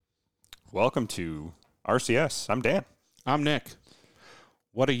Welcome to RCS. I'm Dan. I'm Nick.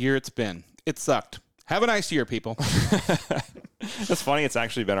 What a year it's been. It sucked. Have a nice year, people. That's funny. It's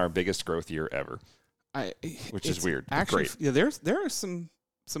actually been our biggest growth year ever, which is weird. Actually, Great. yeah, there are some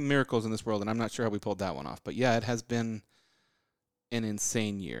miracles in this world, and I'm not sure how we pulled that one off. But yeah, it has been an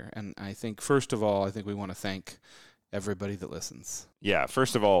insane year. And I think, first of all, we want to thank everybody that listens. Yeah,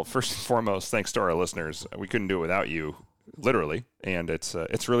 first and foremost, thanks to our listeners. We couldn't do it without you, literally. And it's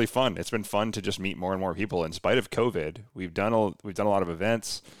really fun. It's been fun to just meet more and more people. In spite of COVID, we've done a lot of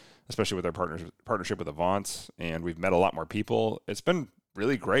events, especially with our partnership with Avance, and we've met a lot more people. It's been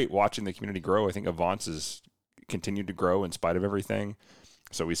really great watching the community grow. I think Avance has continued to grow in spite of everything.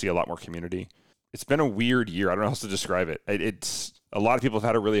 So we see a lot more community. It's been a weird year. I don't know how else to describe it. It's a lot of people have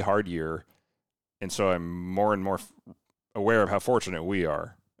had a really hard year. And so I'm more and more aware of how fortunate we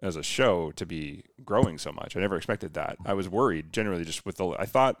are as a show to be growing so much. I never expected that. I was worried generally just I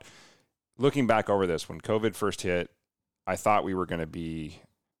thought, looking back over this, when COVID first hit, I thought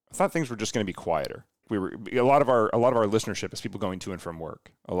things were just going to be quieter. A lot of our listenership is people going to and from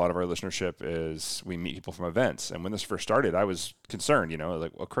work. A lot of our listenership is we meet people from events. And when this first started, I was concerned,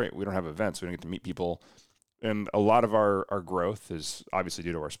 like, well, great, we don't have events. We don't get to meet people. And a lot of our growth is obviously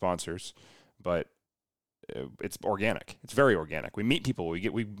due to our sponsors, but it's organic. It's very organic. We meet people.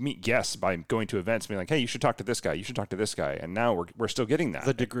 We meet guests by going to events, being like, "Hey, you should talk to this guy. You should talk to this guy." And now we're still getting that.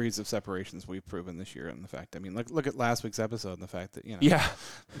 The degrees of separations we've proven this year, and the fact, look at last week's episode, and the fact that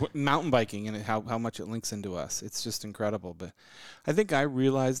mountain biking and how much it links into us. It's just incredible. But I think I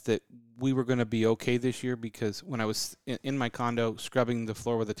realized that we were going to be okay this year because when I was in my condo scrubbing the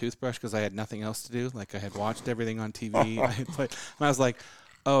floor with a toothbrush because I had nothing else to do, like I had watched everything on TV, and I was like,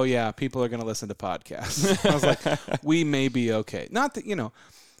 oh, yeah, people are going to listen to podcasts. I was like, we may be okay. Not that,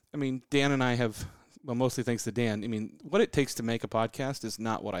 Dan and I have, well, mostly thanks to Dan, what it takes to make a podcast is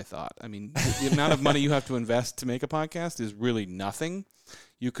not what I thought. The amount of money you have to invest to make a podcast is really nothing.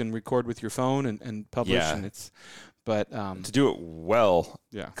 You can record with your phone and publish, but to do it well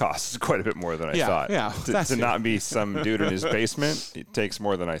costs quite a bit more than I thought. Yeah, to not be some dude in his basement, it takes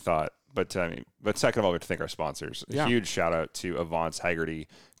more than I thought. But second of all, we have to thank our sponsors. A huge shout out to Avance, Hagerty,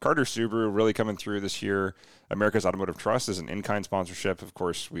 Carter Subaru, really coming through this year. America's Automotive Trust is an in-kind sponsorship. Of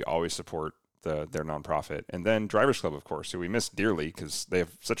course, we always support their nonprofit. And then Drivers Club, of course, who we miss dearly because they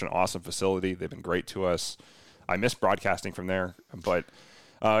have such an awesome facility. They've been great to us. I miss broadcasting from there, but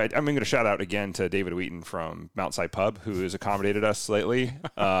I'm going to shout out again to David Wheaton from Mountside Pub, who has accommodated us lately,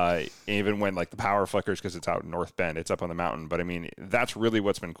 even when the power flickers because it's out in North Bend. It's up on the mountain. But, that's really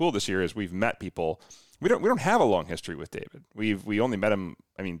what's been cool this year is we've met people. We don't have a long history with David. We only met him,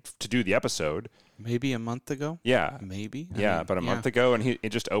 to do the episode. Maybe a month ago? Yeah. Maybe? About a month ago. And he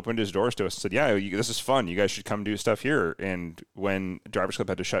just opened his doors to us and said, this is fun. You guys should come do stuff here. And when Drivers Club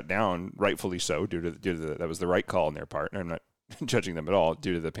had to shut down, rightfully so, due to that was the right call on their part. I'm not judging them at all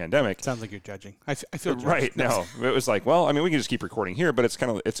due to the pandemic. Sounds like you're judging. I feel judged. Right. No, it was like, we can just keep recording here, but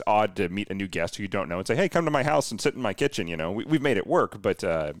it's odd to meet a new guest who you don't know and say, hey, come to my house and sit in my kitchen. We've made it work, but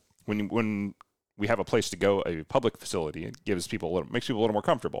when we have a place to go, a public facility, it makes people a little more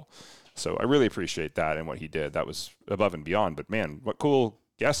comfortable. So I really appreciate that and what he did. That was above and beyond. But man, what cool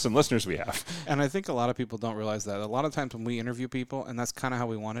guests and listeners we have. And I think a lot of people don't realize that. A lot of times when we interview people, and that's kind of how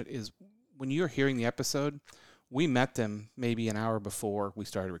we want it, is when you're hearing the episode, we met them maybe an hour before we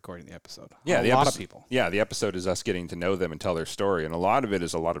started recording the episode. Yeah, a lot of people. Yeah, the episode is us getting to know them and tell their story. And a lot of it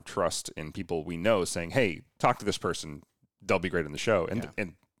is a lot of trust in people we know saying, hey, talk to this person. They'll be great in the show.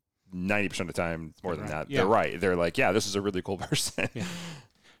 And 90% of the time, more than that, they're right. They're like, yeah, this is a really cool person. Yeah.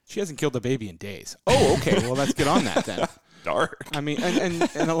 She hasn't killed a baby in days. Oh, okay. Well, let's get on that then. Dark. And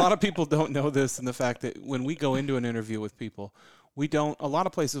a lot of people don't know this, and the fact that when we go into an interview with people, a lot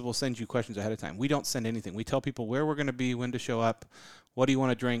of places will send you questions ahead of time. We don't send anything. We tell people where we're going to be, when to show up, what do you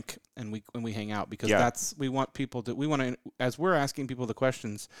want to drink, and we hang out because we want to, as we're asking people the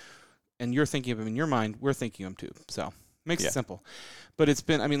questions and you're thinking of them in your mind, we're thinking of them too. So makes it simple. But it's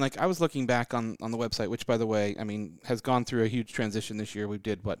been, I was looking back on the website, which, by the way, has gone through a huge transition this year. We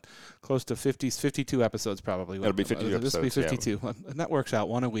did, close to 52 episodes probably. That'll be 52 episodes. This will be 52. Yeah. And that works out,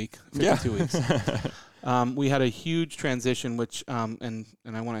 one a week, 52 weeks. We had a huge transition, which, and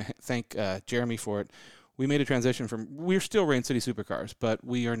I want to thank Jeremy for it. We made a transition we're still Rain City Supercars, but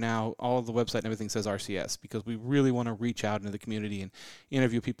we are now, all of the website and everything says RCS because we really want to reach out into the community and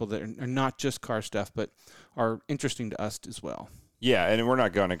interview people that are not just car stuff, but are interesting to us as well. Yeah, and we're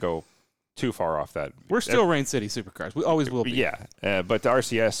not going to go too far off that. We're still Rain City Supercars. We always will be. Yeah, but the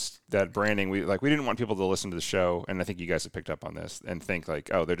RCS, that branding, we didn't want people to listen to the show, and I think you guys have picked up on this, and think they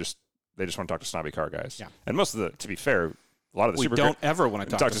just want to talk to snobby car guys. Yeah. And most of to be fair, a lot of the we don't ever want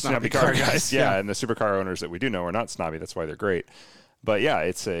to talk to snobby car guys. Yeah, and the supercar owners that we do know are not snobby. That's why they're great. But yeah,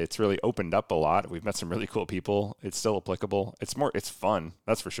 it's really opened up a lot. We've met some really cool people. It's still applicable. It's fun.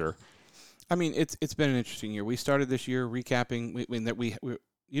 That's for sure. I mean, it's been an interesting year. We started this year recapping.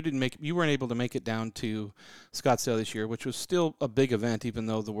 You weren't able to make it down to Scottsdale this year, which was still a big event, even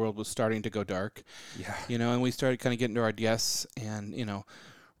though the world was starting to go dark. Yeah. And we started kind of getting to our guests, and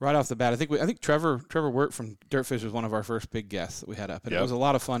right off the bat, I think Trevor Wirt from Dirtfish was one of our first big guests that we had up, and It was a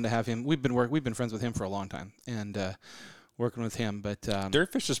lot of fun to have him. We've been friends with him for a long time, and working with him. But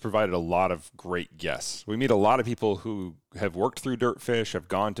Dirtfish has provided a lot of great guests. We meet a lot of people who have worked through Dirtfish, have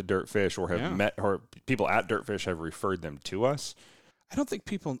gone to Dirtfish, or have met, or people at Dirtfish have referred them to us. I don't think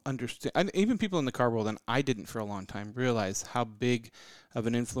people understand, even people in the car world, and I didn't for a long time, realize how big of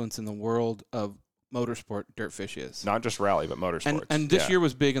an influence in the world of motorsport Dirtfish is. Not just rally, but motorsports. And this year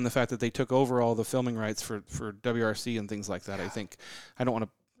was big in the fact that they took over all the filming rights for WRC and things like that. I think, I don't want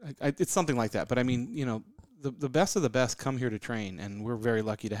to, it's something like that. But I mean, the best of the best come here to train, and we're very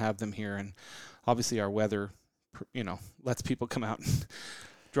lucky to have them here. And obviously our weather, lets people come out and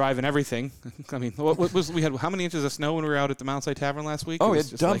drive and everything. I mean, we had how many inches of snow when we were out at the Mount Si Tavern last week? Oh,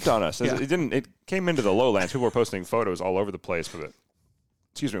 it dumped on us. Yeah. It came into the lowlands. People were posting photos all over the place. But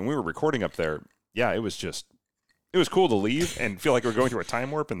when we were recording up there, yeah, it was cool to leave and feel like we were going through a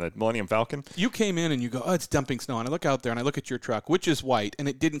time warp in the Millennium Falcon. You came in and you go, oh, it's dumping snow. And I look out there and I look at your truck, which is white, and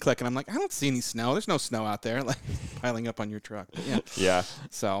it didn't click. And I'm like, I don't see any snow. There's no snow out there, like piling up on your truck. But yeah. Yeah.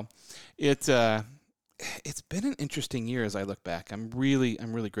 So it's been an interesting year as I look back. I'm really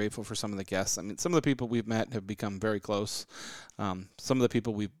grateful for some of the guests. I mean, some of the people we've met have become very close. Some of the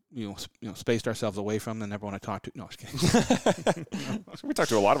people we've spaced ourselves away from and never want to talk to. No, I was kidding. We talk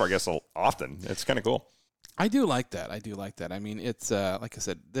to a lot of our guests often. It's kind of cool. I do like that. I mean, it's like I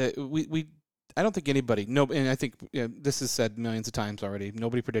said, I don't think anybody, and I think this is said millions of times already.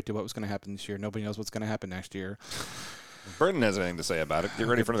 Nobody predicted what was going to happen this year. Nobody knows what's going to happen next year. Burton has anything to say about it. Get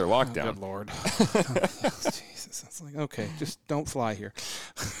ready for another lockdown. Oh, good Lord. Jesus. It's like, okay, just don't fly here.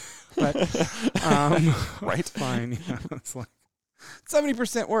 But, right? Fine. It's like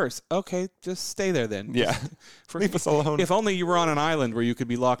 70% worse. Okay, just stay there then. Yeah. Leave us alone. If only you were on an island where you could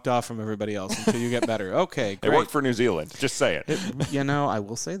be locked off from everybody else until you get better. Okay, great. It worked for New Zealand. Just say it. I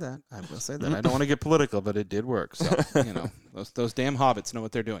will say that. I don't want to get political, but it did work. So, those damn hobbits know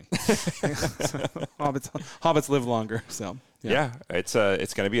what they're doing. Hobbits live longer. So, yeah, it's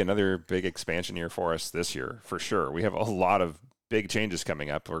going to be another big expansion year for us this year, for sure. We have a lot of big changes coming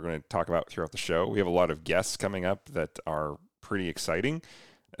up we're going to talk about throughout the show. We have a lot of guests coming up that are pretty exciting,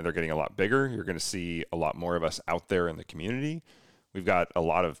 and they're getting a lot bigger. You're going to see a lot more of us out there in the community. We've got a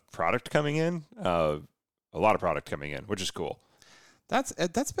lot of product coming in, which is cool.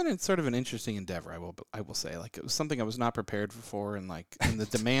 That's been sort of an interesting endeavor. I will say, like, it was something I was not prepared for, and the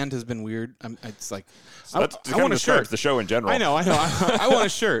demand has been weird. It's like, so I want a shirt. The show in general. I know. I want a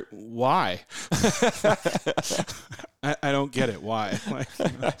shirt. Why? I don't get it. Why? Like,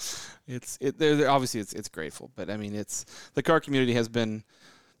 obviously it's grateful, but I mean, the car community has been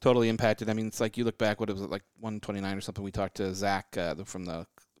totally impacted. I mean, it's like you look back, what was it, like 129 or something? We talked to Zach from the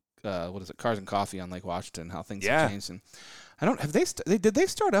Cars and Coffee on Lake Washington, how things have changed. And I don't have did they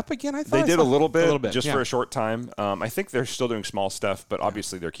start up again? I thought they did a little bit, just for a short time. I think they're still doing small stuff, but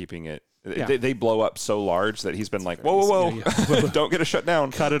obviously they're keeping it. Yeah. They blow up so large that he's been like, whoa, don't get it shut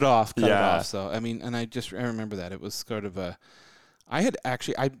down. Cut it off. So, I mean, and I remember that. It was sort of I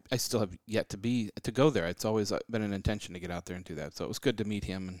still have yet to go there. It's always been an intention to get out there and do that. So it was good to meet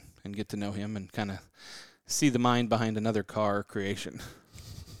him and get to know him and kind of see the mind behind another car creation.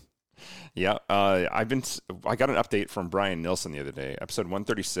 Yeah, I got an update from Brian Nilsson the other day. Episode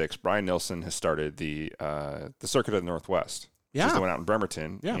 136. Brian Nilsson has started the Circuit of the Northwest. Yeah, just the one out in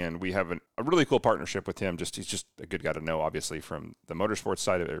Bremerton, and we have a really cool partnership with him. He's just a good guy to know, obviously, from the motorsports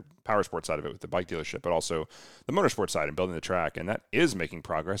side of it, or power sports side of it with the bike dealership, but also the motorsports side and building the track. And that is making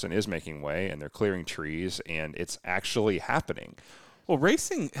progress and is making way, and they're clearing trees, and it's actually happening. Well,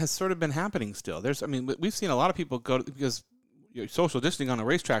 racing has sort of been happening still. We've seen a lot of people go because social distancing on a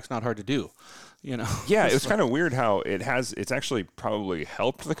racetrack's not hard to do, Yeah, it's kind of weird how it's actually probably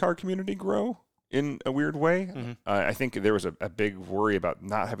helped the car community grow in a weird way. Mm-hmm. I think there was a big worry about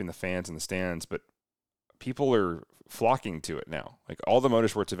not having the fans in the stands, but people are flocking to it now. Like all the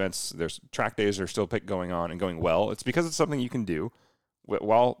motorsports events, there's track days are still going on and going well. It's because it's something you can do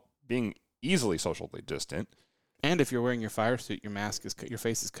while being easily socially distant. And if you're wearing your fire suit, your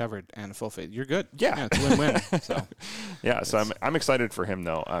face is covered, and a full face, you're good. Yeah, it's win-win. So, so I'm excited for him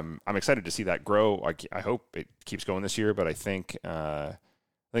though. I'm excited to see that grow. I hope it keeps going this year, but I think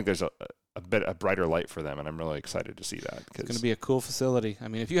there's a brighter light for them, and I'm really excited to see that. It's going to be a cool facility. I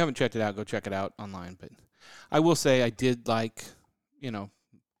mean, if you haven't checked it out, go check it out online. But I will say I did like,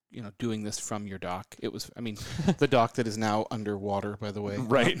 doing this from your dock. It was, the dock that is now underwater, by the way.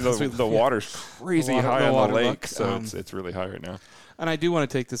 Right. The water's crazy high on the lake, so it's really high right now. And I do want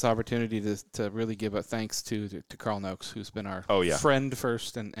to take this opportunity to really give a thanks to Carl Noakes, who's been our friend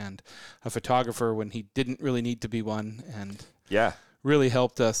first and a photographer when he didn't really need to be one, and really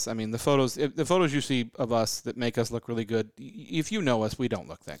helped us. I mean, the photos you see of us that make us look really good, if you know us, we don't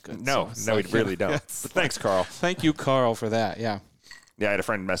look that good. No, we really don't. But thanks, Carl. Thank you, Carl, for that. Yeah. Yeah, I had a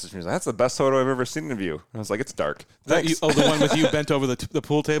friend message me. He was like, "That's the best photo I've ever seen of you." I was like, "It's dark." Thanks. The one with you bent over the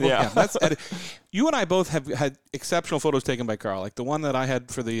pool table? Yeah. You and I both have had exceptional photos taken by Carl. Like the one that I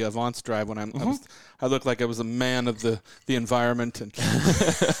had for the Avance drive when I looked like I was a man of the environment. And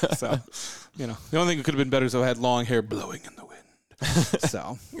so, the only thing that could have been better is if I had long hair blowing in the wind.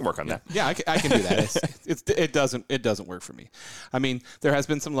 So you can work on that. Yeah, I can do that. It doesn't work for me. I mean, there has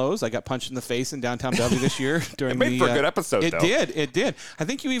been some lows. I got punched in the face in downtown W this year during it made for a good episode. It did. I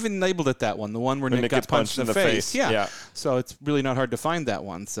think you even labeled it that one, the one where Nick got punched in the face. Yeah. So it's really not hard to find that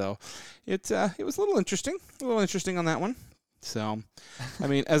one. So it was a little interesting on that one. So, I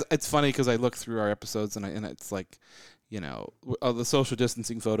mean, it's funny because I look through our episodes and it's like, the social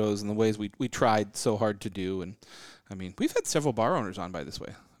distancing photos and the ways we tried so hard to do. And I mean, we've had several bar owners on by this way.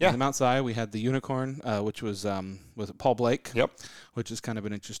 Yeah. In the Mount Si, we had the Unicorn, which was it Paul Blake? Yep. Which is kind of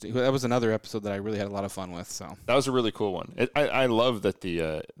an interesting. That was another episode that I really had a lot of fun with. So that was a really cool one. I love that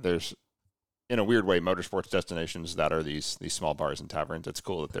there's, in a weird way, motorsports destinations that are these small bars and taverns. It's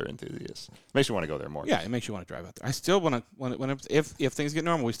cool that they're enthusiasts. Makes you want to go there more. Yeah, it makes you want to drive out there. I still want to. If things get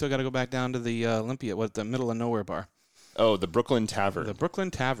normal, we still got to go back down to the Olympia, the middle of nowhere bar. Oh, the Brooklyn Tavern. The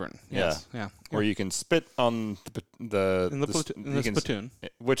Brooklyn Tavern. Yes. Yeah. Where you can spit on the spittoon,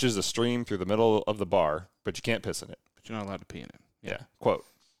 which is a stream through the middle of the bar, but you can't piss in it. But you're not allowed to pee in it. Yeah. Quote.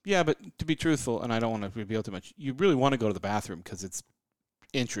 Yeah, but to be truthful, and I don't want to reveal too much, you really want to go to the bathroom because it's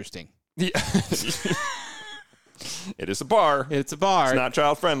interesting. Yeah. It is a bar. It's a bar. It's not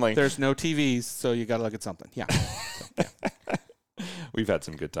child friendly. There's no TVs, so you got to look at something. Yeah. We've had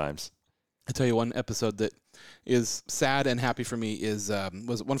some good times. I'll tell you one episode that is sad and happy for me was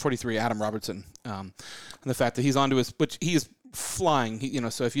 143 Adam Robertson, and the fact that he's onto which he is flying.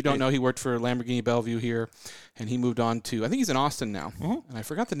 So if you don't know, he worked for Lamborghini Bellevue here, and he moved on to, I think he's in Austin now, and I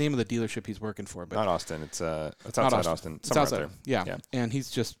forgot the name of the dealership he's working for. But not Austin. It's outside Austin. It's outside there. Yeah. And he's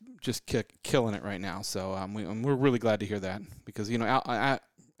just killing it right now. So we're really glad to hear that because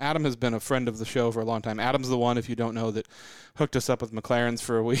Adam has been a friend of the show for a long time. Adam's the one, if you don't know, that hooked us up with McLarens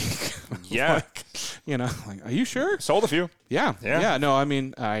for a week. Yeah. Are you sure? Sold a few. Yeah. No, I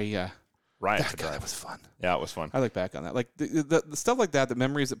mean, Riot to drive. That was fun. Yeah, it was fun. I look back on that. Like the stuff like that, the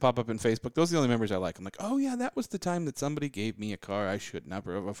memories that pop up in Facebook, those are the only memories I like. I'm like, oh, yeah, that was the time that somebody gave me a car I should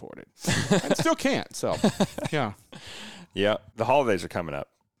never have afforded. I still can't, so, yeah. Yeah, the holidays are coming up.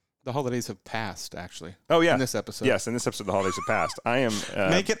 The holidays have passed, actually. Oh, yeah. In this episode. Yes, in this episode, the holidays have passed. I am...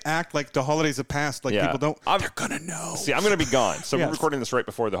 Make it act like the holidays have passed, like people don't... They're going to know. See, I'm going to be gone. So we're recording this right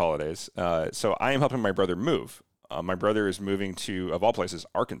before the holidays. So I am helping my brother move. My brother is moving to, of all places,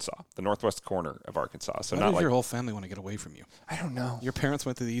 Arkansas, the northwest corner of Arkansas. So Why does your whole family want to get away from you? I don't know. Your parents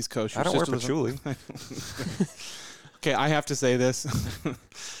went to the East Coast. I don't wear patchouli. Okay, I have to say this.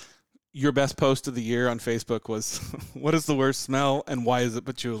 Your best post of the year on Facebook was, what is the worst smell and why is it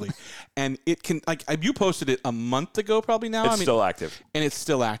patchouli? And it can, you posted it a month ago probably now. It's still active. And it's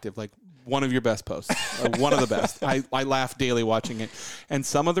still active. Like, one of your best posts, or one of the best. I laugh daily watching it. And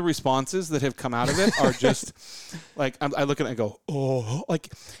some of the responses that have come out of it are just, like, I look at it and I go, oh.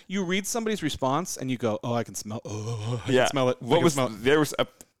 Like, you read somebody's response and you go, oh, I can smell, I can smell it. There was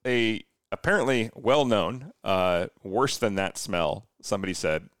a apparently well-known, worse than that smell, somebody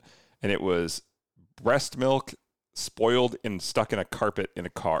said, and it was breast milk spoiled and stuck in a carpet in a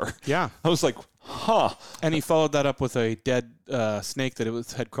car. Yeah. I was like, huh. And he followed that up with a dead snake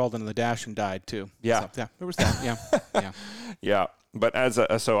that had crawled into the dash and died too. Yeah. So, there was that. Yeah. Yeah. But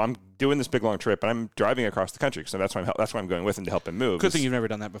so I'm doing this big long trip and I'm driving across the country. So that's why I'm going with him to help him move. Good thing you've never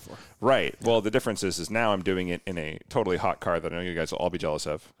done that before. Right. Well, the difference is now I'm doing it in a totally hot car that I know you guys will all be jealous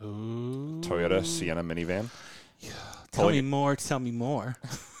of. Ooh. Toyota Sienna minivan. Yeah. Tell me more.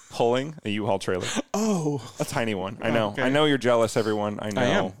 Pulling a U-Haul trailer. Oh, a tiny one. I know. Okay. I know you're jealous, everyone. I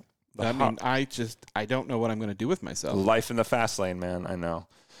know. I am. I don't know what I'm going to do with myself. Life in the fast lane, man. I know.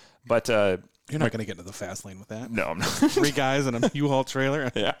 But you're not going to get into the fast lane with that. No, I'm not. 3 guys in a U-Haul trailer.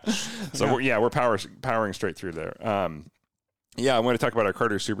 Yeah. So we're powering straight through there. I'm going to talk about our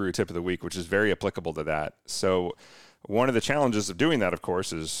Carter Subaru tip of the week, which is very applicable to that. So one of the challenges of doing that, of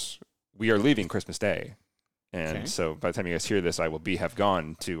course, is we are leaving Christmas Day. And so by the time you guys hear this, I will have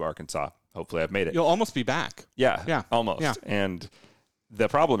gone to Arkansas. Hopefully I've made it. You'll almost be back. Yeah, almost. Yeah. And the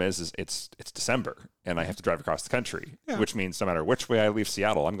problem is it's December, and I have to drive across the country, which means no matter which way I leave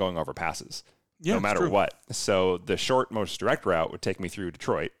Seattle, I'm going over passes, no matter what. So the short, most direct route would take me through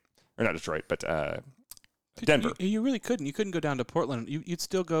Detroit, or not Detroit, but Denver. You really couldn't. You couldn't go down to Portland. You'd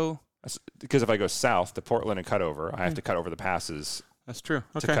still go. Because if I go south to Portland and cut over, I have to cut over the passes. That's true.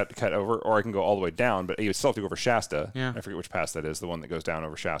 To cut over, or I can go all the way down, but you still have to go over Shasta. Yeah. I forget which pass that is, the one that goes down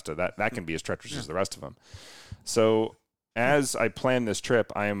over Shasta. That can be as treacherous as the rest of them. So as I plan this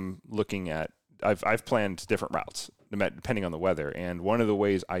trip, I'm looking at, I've planned different routes depending on the weather. And one of the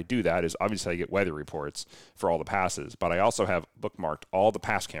ways I do that is obviously I get weather reports for all the passes, but I also have bookmarked all the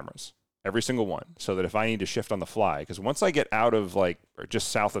pass cameras, every single one, so that if I need to shift on the fly, because once I get out of or just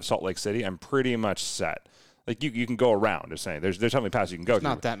south of Salt Lake City, I'm pretty much set. Like you can go around. Just saying, there's how many passes you can go. There's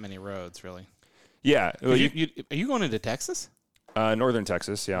not that many roads, really. Yeah. Well, are you going into Texas? Northern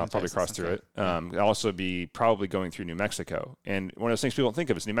Texas. Yeah, I'll probably cross through it. I'll also be probably going through New Mexico. And one of those things people don't think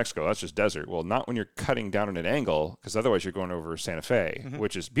of is New Mexico. That's just desert. Well, not when you're cutting down at an angle, because otherwise you're going over Santa Fe,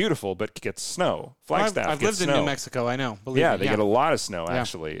 which is beautiful, but gets snow. Flagstaff I've lived in New Mexico. I know. They get a lot of snow,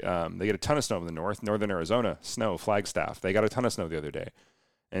 actually. They get a ton of snow in the north. Northern Arizona, snow, Flagstaff. They got a ton of snow the other day.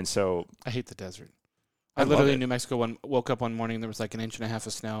 And so I hate the desert. I literally in New Mexico woke up one morning, there was like 1.5 inches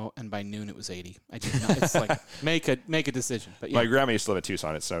of snow, and by noon it was 80. I did not. It's like make a decision. But my grandma used to live in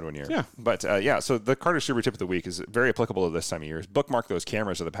Tucson. It snowed one year. Yeah. But so the Carter Subaru tip of the week is very applicable to this time of year. Bookmark those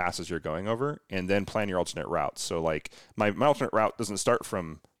cameras of the passes you're going over, and then plan your alternate routes. So like my alternate route doesn't start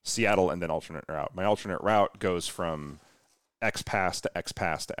from Seattle and then alternate route. My alternate route goes from X pass to X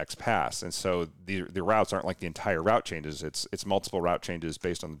pass to X pass. And so the routes aren't like the entire route changes. It's multiple route changes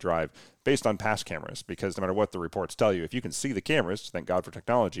based on the drive, based on pass cameras, because no matter what the reports tell you, if you can see the cameras, thank God for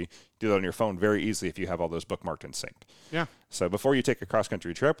technology, do that on your phone very easily if you have all those bookmarked in sync. Yeah. So before you take a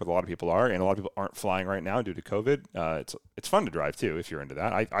cross-country trip, what a lot of people are, and a lot of people aren't flying right now due to COVID, it's fun to drive too if you're into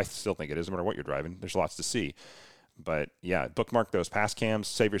that. I still think it is, no matter what you're driving. There's lots to see. But yeah, bookmark those pass cams,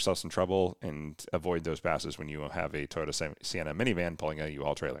 save yourself some trouble, and avoid those passes when you have a Toyota Sienna minivan pulling a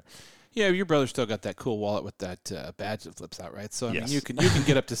U-Haul trailer. Yeah, your brother still got that cool wallet with that badge that flips out, right? So I mean, you can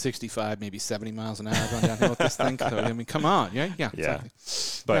get up to 65, maybe 70 miles an hour going downhill with this thing. So, I mean, come on, yeah, exactly.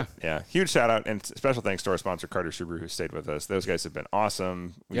 But huge shout out and special thanks to our sponsor Carter Subaru, who stayed with us. Those guys have been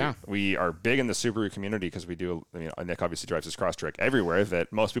awesome. We are big in the Subaru community because we do. I mean, Nick obviously drives his Crosstrek everywhere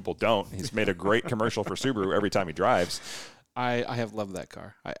that most people don't. He's made a great commercial for Subaru every time he drives. I have loved that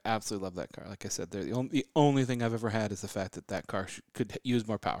car. I absolutely love that car. Like I said, the only thing I've ever had is the fact that car could use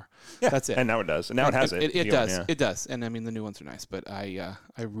more power. Yeah, that's it. And now it does. And now it has it. It does. Yeah. It does. And I mean, the new ones are nice. But I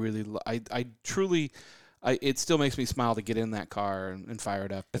really, I truly, it still makes me smile to get in that car and fire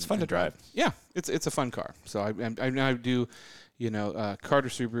it up. It's fun to drive. Yeah, it's a fun car. So I now do, Carter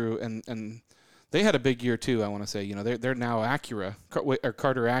Subaru and. They had a big year too. I want to say, they're now Acura or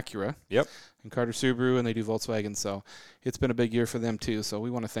Carter Acura. Yep. And Carter Subaru, and they do Volkswagen. So it's been a big year for them too. So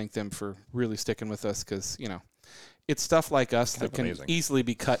we want to thank them for really sticking with us because it's stuff like us that can easily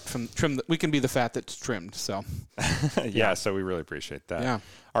be cut from trimmed. We can be the fat that's trimmed. So so we really appreciate that. Yeah.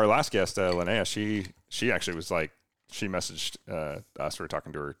 Our last guest, Linnea, she actually was like. She messaged us. We were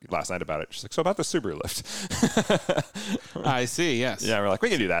talking to her last night about it. She's like, so about the Subaru lift. I see, yes. Yeah, we're like, we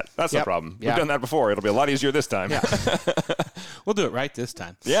can do that. That's no problem. We've done that before. It'll be a lot easier this time. Yeah. We'll do it right this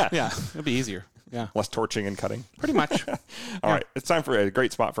time. Yeah. Yeah, it'll be easier. Yeah. Less torching and cutting. Pretty much. All right, it's time for a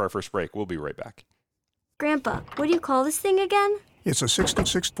great spot for our first break. We'll be right back. Grandpa, what do you call this thing again? It's a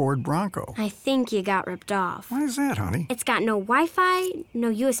 66 Ford Bronco. I think you got ripped off. Why is that, honey? It's got no Wi-Fi,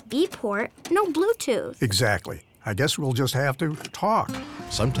 no USB port, no Bluetooth. Exactly. I guess we'll just have to talk.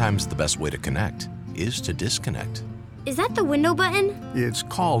 Sometimes the best way to connect is to disconnect. Is that the window button? It's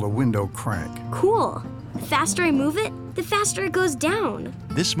called a window crank. Cool. The faster I move it, the faster it goes down.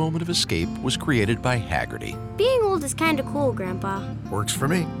 This moment of escape was created by Haggerty. Being old is kind of cool, Grandpa. Works for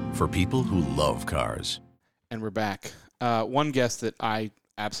me. For people who love cars. And we're back. One guest that I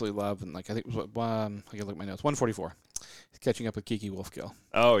absolutely love, and I think it was I gotta look at my notes. 144. He's catching up with Kiki Wolfkill.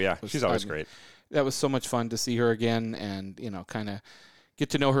 Oh yeah, she's always great. That was so much fun to see her again, and kind of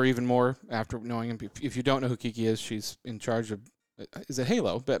get to know her even more after knowing him. If you don't know who Kiki is, she's in charge of. Is it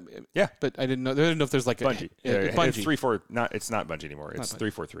Halo? But yeah, but I didn't know if there's like Bungie. Bungie. It's 3-4. It's not Bungie anymore. It's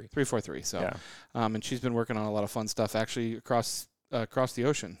 343. 343. So, and she's been working on a lot of fun stuff actually across the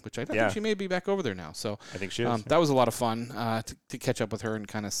ocean, which I think she may be back over there now. So I think she is. That was a lot of fun to catch up with her and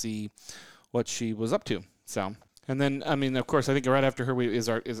kind of see what she was up to. So And then, I mean, of course, I think right after her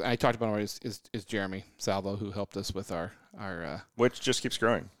I talked about already is Jeremy Salvo, who helped us with our which just keeps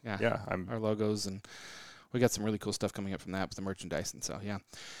growing. Our logos, and we got some really cool stuff coming up from that with the merchandise, and so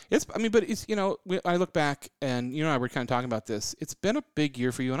I look back, and you and I were kind of talking about this. It's been a big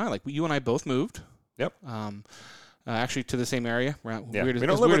year for you and I. Like you and I both moved. Yep. Actually, to the same area. Yeah. We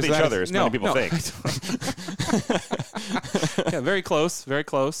don't live with each other, as many people think. Yeah, very close,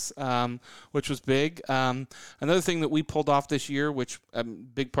 which was big. Another thing that we pulled off this year, which a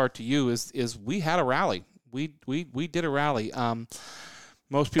big part to you, is we had a rally. We did a rally.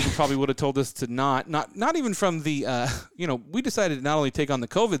 Most people probably would have told us to not even from the, we decided to not only take on the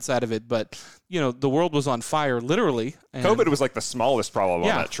COVID side of it, but, the world was on fire, literally. And COVID was like the smallest problem on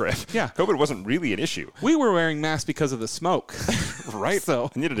that trip. Yeah. COVID wasn't really an issue. We were wearing masks because of the smoke. Right. So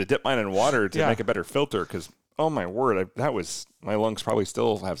I needed to dip mine in water to make a better filter because, oh my word, my lungs probably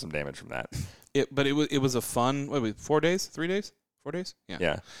still have some damage from that. But it was a fun, 4 days, 3 days? 4 days?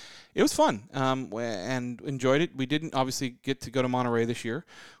 Yeah. It was fun and enjoyed it. We didn't obviously get to go to Monterey this year,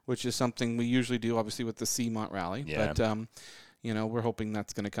 which is something we usually do, obviously, with the Seamont Rally. Yeah. But, we're hoping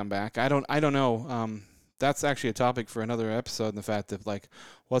that's going to come back. I don't know. That's actually a topic for another episode, in the fact of, like,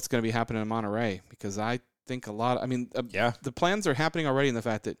 what's going to be happening in Monterey, because I think the plans are happening already, in the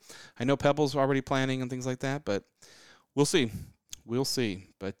fact that I know Pebble's already planning and things like that, but we'll see. We'll see.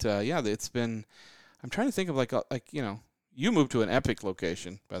 But, it's been – I'm trying to think of, you moved to an epic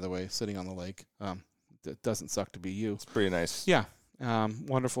location, by the way, sitting on the lake. It doesn't suck to be you. It's pretty nice. Yeah.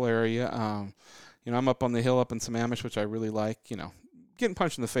 Wonderful area. I'm up on the hill up in Sammamish, which I really like. Getting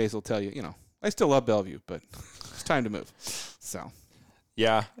punched in the face will tell you, I still love Bellevue, but it's time to move. So.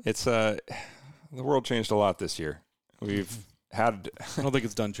 Yeah, it's the world changed a lot this year. We've had. I don't think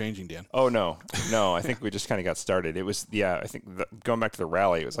it's done changing, Dan. Oh, no. I think we just kind of got started. It was, I think going back to the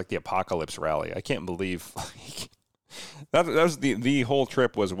rally, it was like the apocalypse rally. I can't believe that was the whole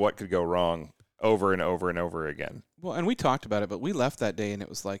trip was what could go wrong over and over and over again. Well, and we talked about it, but we left that day and it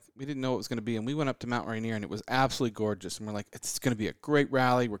was like we didn't know what it was going to be, and we went up to Mount Rainier and it was absolutely gorgeous, and we're like, it's going to be a great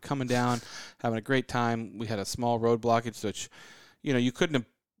rally. We're coming down, having a great time. We had a small road blockage, which you couldn't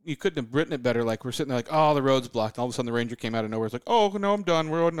have written it better. Like, we're sitting there like, oh, the road's blocked. And all of a sudden the ranger came out of nowhere. It's like, oh no, I'm done.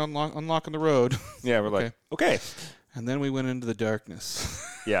 We're unlocking the road. Yeah, we're like, okay. And then we went into the darkness.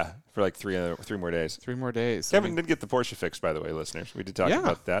 Yeah, for like three more days. 3 more days. Kevin did get the Porsche fixed, by the way, listeners. We did talk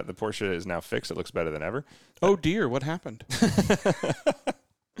about that. The Porsche is now fixed. It looks better than ever. Oh dear, what happened?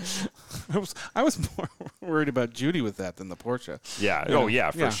 I was more worried about Judy with that than the Porsche. Yeah. Oh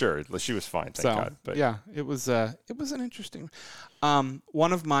yeah, for sure. She was fine, thank God. But yeah, it was an interesting.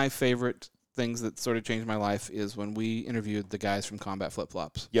 One of my favorite things that sort of changed my life is when we interviewed the guys from Combat Flip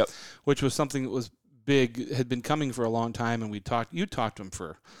Flops. Yep. Which was something that was big, had been coming for a long time, and you talked to him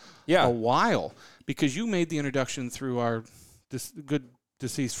for a while, because you made the introduction through our good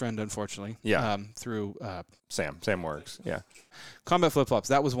deceased friend, unfortunately. Yeah. Through Sam Works. Yeah. Combat Flip Flops.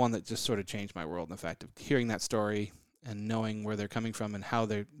 That was one that just sort of changed my world in the fact of hearing that story and knowing where they're coming from and how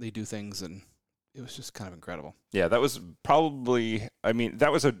they do things, and it was just kind of incredible. Yeah, that was probably. I mean,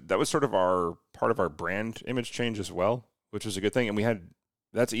 that was sort of our part of our brand image change as well, which was a good thing, and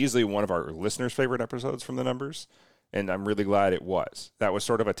that's easily one of our listeners' favorite episodes from the numbers, and I'm really glad it was. That was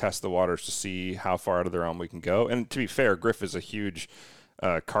sort of a test of the waters to see how far out of the realm we can go. And to be fair, Griff is a huge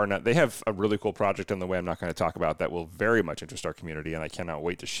car nut. They have a really cool project on the way I'm not going to talk about that will very much interest our community, and I cannot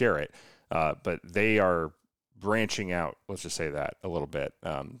wait to share it. But they are branching out, let's just say that, a little bit.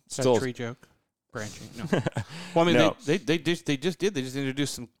 Still, tree joke? Branching. No. Well, I mean, no. They just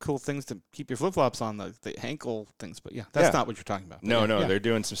introduced some cool things to keep your flip-flops on, the ankle things. But that's not what you're talking about. No, they're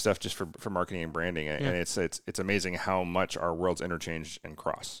doing some stuff just for marketing and branding, and it's amazing how much our worlds interchange and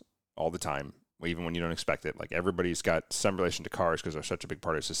cross all the time, even when you don't expect it. Like, everybody's got some relation to cars because they're such a big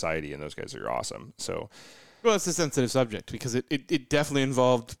part of society, and those guys are awesome. So. Well, it's a sensitive subject because it definitely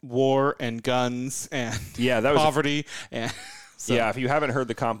involved war and guns and poverty and. So. Yeah, if you haven't heard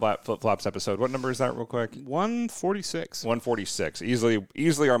the Combat Flip Flops episode, what number is that real quick? 146. 146.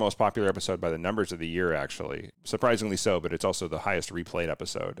 Easily our most popular episode by the numbers of the year, actually. Surprisingly so, but it's also the highest replayed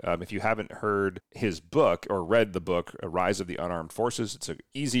episode. If you haven't heard his book or read the book, Rise of the Unarmed Forces, it's an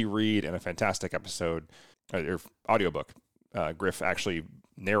easy read and a fantastic episode, or audiobook. Griff actually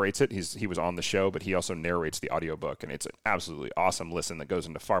narrates it. He was on the show, but he also narrates the audiobook, and it's an absolutely awesome listen that goes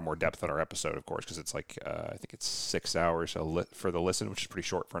into far more depth than our episode, of course, because it's like I think it's 6 hours for the listen, which is pretty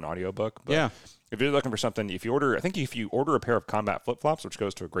short for an audiobook. But if you're looking for something, if you order a pair of Combat Flip Flops, which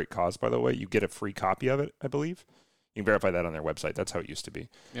goes to a great cause, by the way, you get a free copy of it, I believe. You can verify that on their website. That's how it used to be.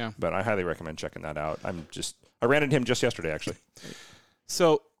 Yeah. But I highly recommend checking that out. I ran into him just yesterday, actually.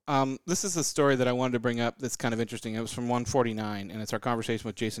 So This is a story that I wanted to bring up that's kind of interesting. It was from 149, and it's our conversation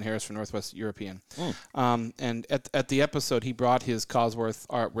with Jason Harris from Northwest European. And at the episode, he brought his Cosworth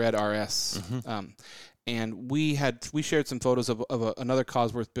Red RS. And we shared some photos of another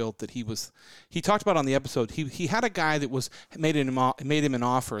Cosworth build that he talked about on the episode. He had a guy that made him an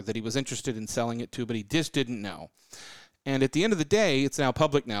offer that he was interested in selling it to, but he just didn't know. And at the end of the day, it's now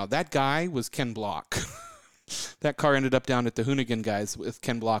public now. That guy was Ken Block. That car ended up down at the Hoonigan guys with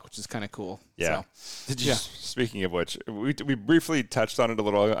Ken Block, which is kind of cool. Yeah. So, speaking of which, we briefly touched on it a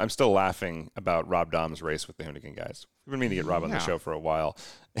little. I'm still laughing about Rob Dom's race with the Hoonigan guys. We've been meaning to get Rob on the show for a while.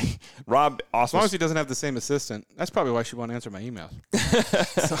 Rob also, as long as he doesn't have the same assistant. That's probably why she won't answer my emails.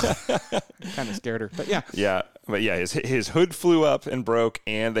 Kind of scared her, but yeah. Yeah, but yeah, his hood flew up and broke,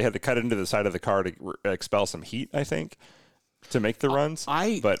 and they had to cut it into the side of the car to expel some heat, I think, to make the runs.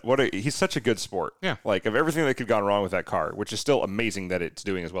 But he's such a good sport. Yeah. Like, of everything that could have gone wrong with that car, which is still amazing that it's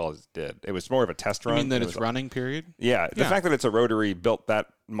doing as well as it did. It was more of a test run. You mean that it's running, period? Yeah. The fact that it's a rotary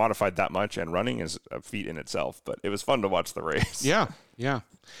modified that much and running is a feat in itself, but it was fun to watch the race. Yeah. Yeah.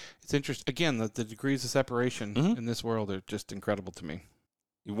 It's interesting. Again, the degrees of separation in this world are just incredible to me.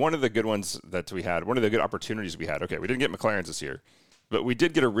 One of the good ones that we had, one of the good opportunities we had, okay, we didn't get McLarens this year, but we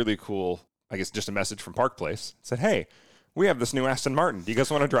did get a really cool, I guess, just a message from Park Place. It said, hey, we have this new Aston Martin. Do you guys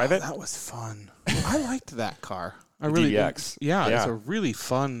want to drive it? That was fun. I liked that car. DDX. Yeah, it's a really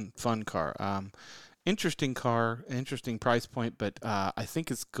fun car. Interesting car, interesting price point, but I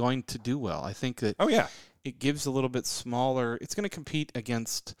think it's going to do well. I think that it gives a little bit smaller. It's going to compete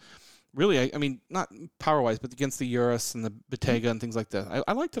against, really, I mean, not power-wise, but against the Urus and the Bottega and things like that.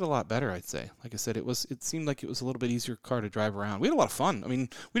 I liked it a lot better, I'd say. Like I said, it seemed like it was a little bit easier car to drive around. We had a lot of fun. I mean,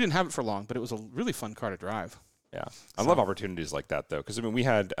 we didn't have it for long, but it was a really fun car to drive. Yeah. I love opportunities like that, though, because, I mean, we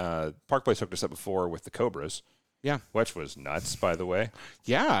had Park Place hooked us up before with the Cobras. Yeah. Which was nuts, by the way.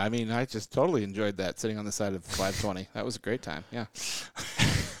 Yeah. I mean, I just totally enjoyed that, sitting on the side of 520. That was a great time. Yeah.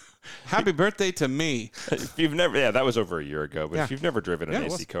 Happy birthday to me. If you've never, that was over a year ago, but if you've never driven an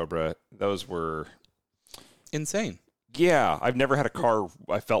AC Cobra, those were insane. Yeah. I've never had a car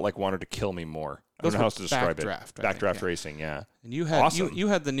I felt like wanted to kill me more. I don't know how else to describe it. Backdraft racing, yeah. And you had you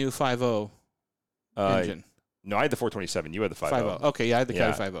had the new 5.0 engine. No, I had the 427. You had the 5.0. Okay, yeah, I had the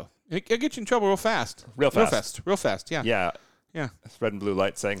Cali 5.0. It'll get you in trouble real fast. Real fast, yeah. Yeah. Red and blue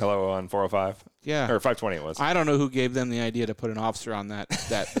light saying hello on 405. Yeah. Or 520 it was. I don't know who gave them the idea to put an officer on that.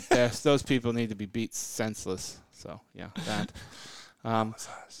 Those people need to be beat senseless. So, yeah, that. It was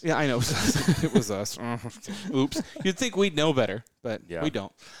us. Yeah, I know. It was us. Oops. You'd think we'd know better, but we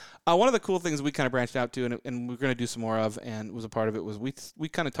don't. One of the cool things we kind of branched out to, and we're going to do some more of, and was a part of it, was we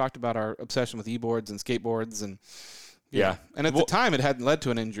kind of talked about our obsession with e-boards and skateboards, and and at the time it hadn't led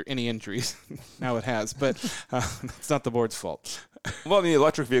to any injuries. Now it has, but it's not the board's fault. Well, the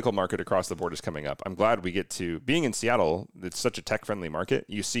electric vehicle market across the board is coming up. I'm glad we get to, being in Seattle, it's such a tech-friendly market.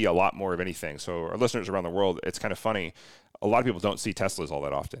 You see a lot more of anything. So our listeners around the world, it's kind of funny. A lot of people don't see Teslas all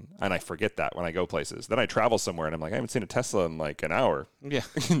that often, and I forget that when I go places. Then I travel somewhere, and I'm like, I haven't seen a Tesla in like an hour. Yeah.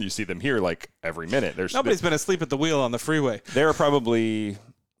 And you see them here like every minute. Nobody's been asleep at the wheel on the freeway. There are probably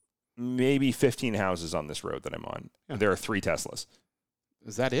maybe 15 houses on this road that I'm on. Yeah. There are 3 Teslas.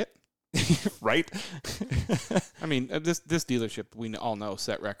 Is that it? Right? I mean, this dealership, we all know,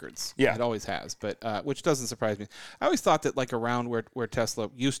 set records. Yeah. It always has, but which doesn't surprise me. I always thought that, like, around where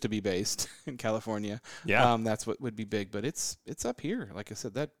Tesla used to be based in California, that's what would be big. But it's up here. Like I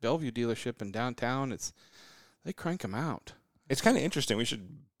said, that Bellevue dealership in downtown, they crank them out. It's kind of interesting. We should,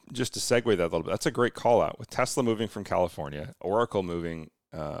 just to segue that a little bit, that's a great call out. With Tesla moving from California, Oracle moving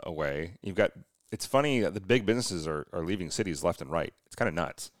away, it's funny that the big businesses are leaving cities left and right. It's kind of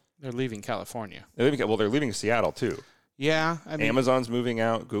nuts. They're leaving California. They're leaving Seattle too. Yeah, I mean, Amazon's moving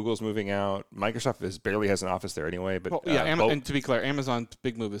out. Google's moving out. Microsoft barely has an office there anyway. But and to be clear, Amazon's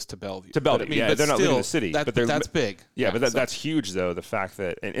big move is to Bellevue. But they're not leaving the city. But that's big. Yeah, but that's huge though. The fact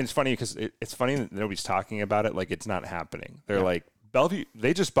that, and it's funny because it's funny that nobody's talking about it. Like, it's not happening. They're like, Bellevue.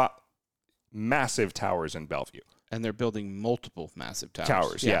 They just bought massive towers in Bellevue, and they're building multiple massive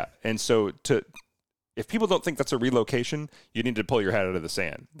towers. Yeah. And so if people don't think that's a relocation, you need to pull your head out of the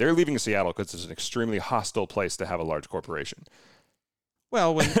sand. They're leaving Seattle because it's an extremely hostile place to have a large corporation.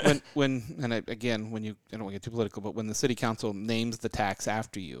 Well, when I don't want to get too political, but when the city council names the tax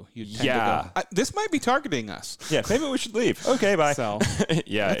after you tend to go, this might be targeting us. Yeah, maybe we should leave. Okay, bye. So,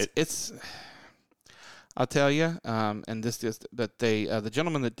 it's I'll tell you, and this is that the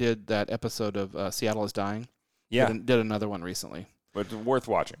gentleman that did that episode of Seattle is Dying, did another one recently. But worth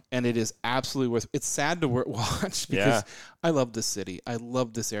watching. And it is absolutely worth. It's sad to watch because I love this city. I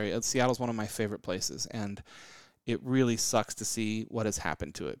love this area. Seattle's one of my favorite places, and it really sucks to see what has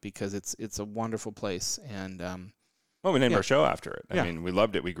happened to it, because it's a wonderful place. And well, we named our show after it. Yeah. I mean, we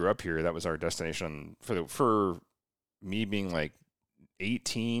loved it. We grew up here. That was our destination for me being like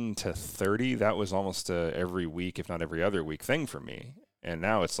 18 to 30. That was almost every week, if not every other week, thing for me. And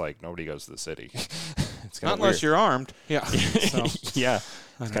now it's like nobody goes to the city. It's kind not of unless you're armed. Yeah. So, yeah,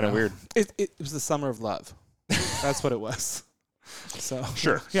 it's kind of weird. It was the summer of love. That's what it was. So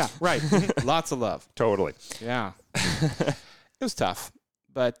Sure. Yeah. Right. Lots of love. Totally. Yeah. It was tough,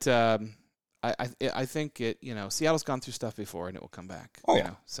 but I think it. Seattle's gone through stuff before, and it will come back. Oh,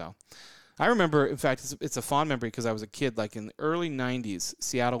 yeah. So I remember, in fact, it's a fond memory because I was a kid. Like in the early ~90s,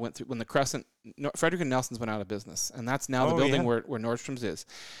 Seattle went through when the Crescent, Frederick and Nelson's went out of business, and that's now the building where Nordstrom's is.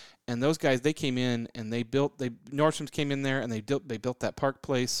 And those guys, they came in and Nordstrom's came in there and they built that Park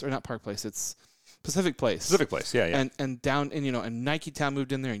Place, or not Park Place, it's Pacific Place. Pacific Place, yeah. And down, and Nike Town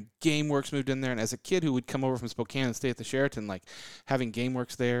moved in there, and GameWorks moved in there. And as a kid who would come over from Spokane and stay at the Sheraton, like having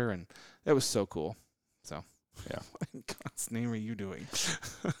GameWorks there, and that was so cool. So, yeah. What in God's name are you doing?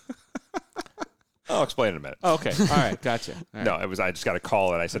 I'll explain in a minute. Oh, okay. All right. Gotcha. All right. No, I just got a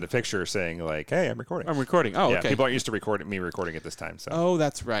call and I sent a picture saying like, hey, I'm recording. I'm recording. Oh, yeah, okay. people aren't used to me recording at this time. So. Oh,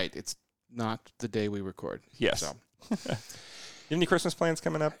 that's right. It's not the day we record. Yes. So. You have any Christmas plans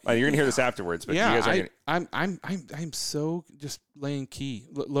coming up? You're gonna hear this afterwards, but yeah, you guys are I'm so just laying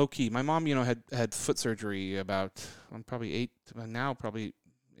low key. My mom, had foot surgery about probably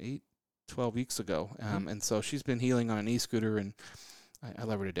 12 weeks ago, and so she's been healing on an e-scooter, and I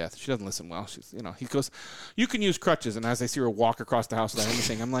love her to death. She doesn't listen well. She's, he goes, you can use crutches. And as I see her walk across the house without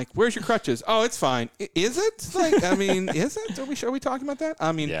anything, I'm like, where's your crutches? Oh, it's fine. Is it? Like, is it? Are we talking about that?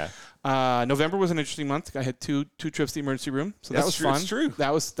 I mean, yeah. November was an interesting month. I had two trips to the emergency room. So that was fun. It's true.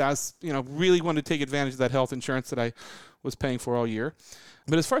 That was, really wanted to take advantage of that health insurance that I was paying for all year.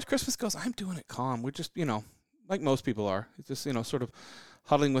 But as far as Christmas goes, I'm doing it calm. We're just, like most people are. It's just, sort of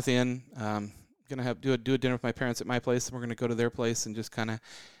huddling within, gonna do a dinner with my parents at my place, and we're gonna go to their place and just kind of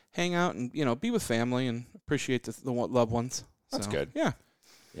hang out and be with family and appreciate the loved ones. That's so, good. Yeah.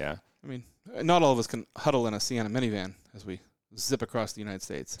 I mean, not all of us can huddle in a Sienna minivan as we zip across the United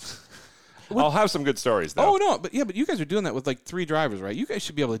States. I'll have some good stories though. Oh no, but you guys are doing that with like 3 drivers, right? You guys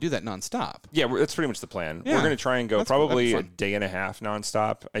should be able to do that nonstop. Yeah, that's pretty much the plan. Yeah. We're going to try and go That's probably a fun. day and a half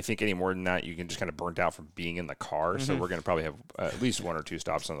nonstop. I think any more than that, you can just kind of burnt out from being in the car. So we're going to probably have at least 1 or 2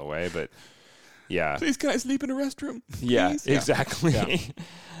 stops on the way, but. Yeah. Please, can I sleep in a restroom? Yeah, Please? exactly. Yeah.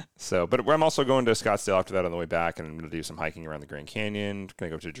 So, but I'm also going to Scottsdale after that on the way back, and I'm going to do some hiking around the Grand Canyon.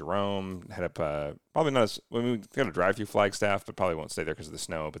 Going to go to Jerome, head up, probably not as, we got to drive through Flagstaff, but probably won't stay there because of the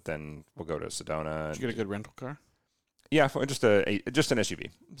snow, but then we'll go to Sedona. Did you get a good rental car? Yeah, just an SUV.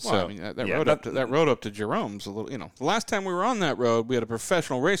 Well, I mean, that road up to Jerome's a little. The last time we were on that road, we had a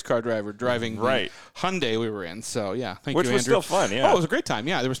professional race car driver driving the Hyundai we were in. So yeah, thank which you, was Andrew. still fun. Yeah, Oh, it was a great time.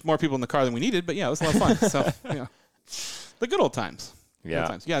 Yeah, there was more people in the car than we needed, but yeah, it was a lot of fun. So yeah, the good old times.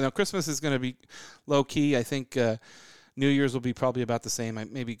 Yeah. No, Christmas is going to be low key. I think New Year's will be probably about the same. I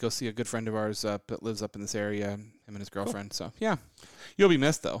maybe go see a good friend of ours that lives up in this area. Him and his girlfriend. Cool. So yeah, you'll be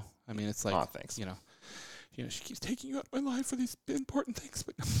missed though. I mean, it's like thanks. She keeps taking you out of my life for these important things.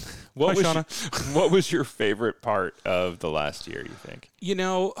 But what was your favorite part of the last year, you think?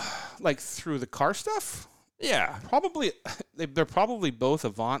 Like through the car stuff? Yeah. Probably, they're probably both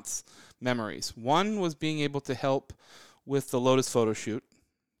Avant's memories. One was being able to help with the Lotus photo shoot.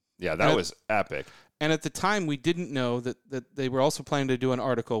 Yeah, that was epic. And at the time, we didn't know that they were also planning to do an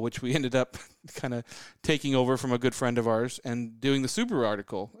article, which we ended up kind of taking over from a good friend of ours and doing the Subaru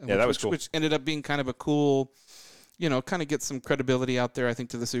article. Yeah, that was cool. Which ended up being kind of a cool, kind of get some credibility out there, I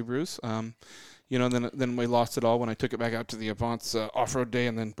think, to the Subarus. Then we lost it all when I took it back out to the Avant's off-road day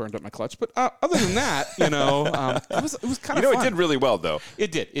and then burned up my clutch. But other than that, it was kind of fun. It did really well, though.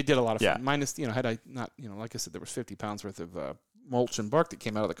 It did. It did a lot of fun. Yeah. Minus, had I not, like I said, there was 50 pounds worth of mulch and bark that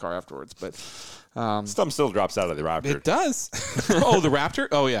came out of the car afterwards. But some still drops out of the Raptor. It does. Oh, the Raptor?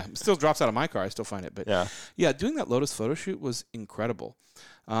 Oh, yeah. It still drops out of my car. I still find it. But yeah, doing that Lotus photo shoot was incredible.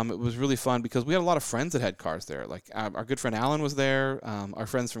 It was really fun because we had a lot of friends that had cars there. Like our good friend Alan was there. Our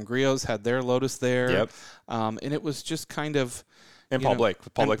friends from Griot's had their Lotus there. Yep. And it was just kind of... And Paul Blake.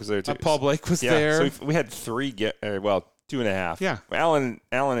 Paul Blake was there, too. Paul Blake was there. So we had 2.5. Yeah. Alan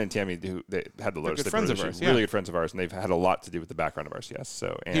and Tammy, they had the Lotus. Good friends of ours. Really good friends of ours, and they've had a lot to do with the background of ours, yes.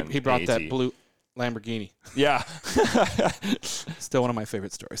 So and he brought AT. that blue Lamborghini. Yeah. Still one of my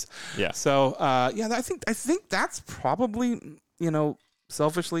favorite stories. Yeah. So, I think that's probably,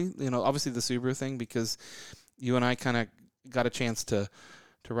 selfishly, obviously the Subaru thing, because you and I kind of got a chance to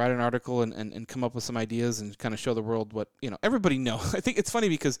to write an article and come up with some ideas and kind of show the world what, everybody knows. I think it's funny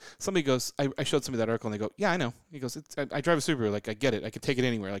because somebody goes, I showed somebody that article and they go, yeah, I know. He goes, I drive a Subaru. Like, I get it. I could take it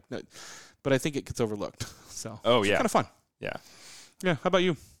anywhere. Like, no, but I think it gets overlooked. So, it's kind of fun. Yeah. Yeah. How about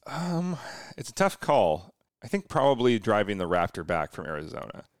you? It's a tough call. I think probably driving the Raptor back from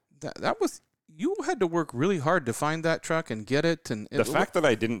Arizona. That was, you had to work really hard to find that truck and get it. And the fact that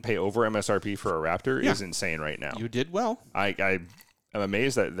I didn't pay over MSRP for a Raptor is insane right now. You did well. I'm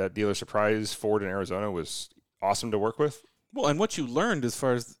amazed that Dealer Surprise Ford in Arizona was awesome to work with. Well, and what you learned as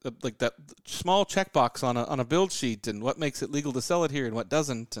far as like that small checkbox on a build sheet and what makes it legal to sell it here and what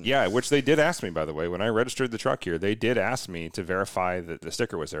doesn't. And yeah, which they did ask me, by the way. When I registered the truck here, they did ask me to verify that the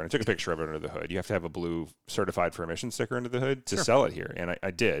sticker was there. And I took a picture of it under the hood. You have to have a blue certified for emission sticker under the hood to sell it here. And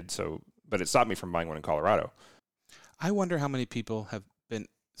I did. But it stopped me from buying one in Colorado. I wonder how many people have been,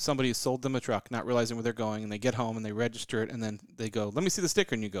 somebody has sold them a truck, not realizing where they're going, and they get home and they register it, and then they go, let me see the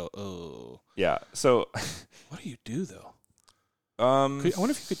sticker, and you go, oh. Yeah, so. What do you do, though? I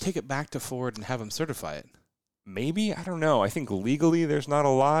wonder if you could take it back to Ford and have them certify it. Maybe. I don't know. I think legally there's not a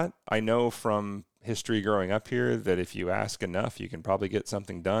lot. I know from history growing up here that if you ask enough, you can probably get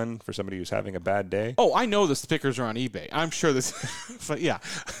something done for somebody who's having a bad day. Oh, I know the stickers are on eBay. I'm sure this, but yeah.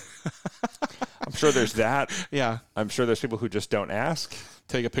 I'm sure there's that. Yeah. I'm sure there's people who just don't ask.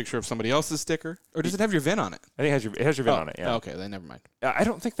 Take a picture of somebody else's sticker? Or does it have your VIN on it? I think it has your VIN on it, yeah. Okay, then never mind. I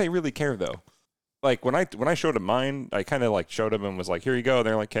don't think they really care, though. Like, when I showed them mine, I kind of, like, showed them and was like, here you go. And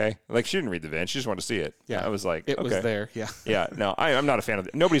they're like, okay. Like, she didn't read the VIN. She just wanted to see it. Yeah. I was like, it okay. was there, yeah. Yeah, no, I'm not a fan of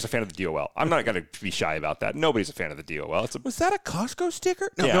it. Nobody's a fan of the DOL. I'm not going to be shy about that. Nobody's a fan of the DOL. Was that a Costco sticker?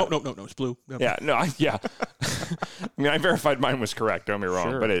 No, yeah. no, it's blue. No. Yeah, no, yeah. I mean, I verified mine was correct. Don't get me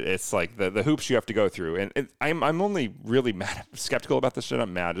wrong, Sure. but it's like the hoops you have to go through, and I'm only really skeptical about this shit.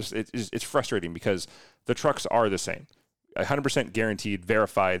 I'm mad. It's frustrating because the trucks are the same, 100% guaranteed,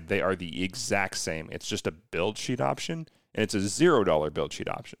 verified. They are the exact same. It's just a build sheet option, and it's a $0 build sheet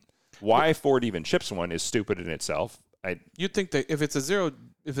option. Why Ford even ships one is stupid in itself. You'd think that if it's a zero,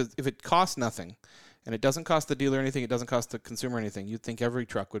 if it costs nothing, and it doesn't cost the dealer anything, it doesn't cost the consumer anything, you'd think every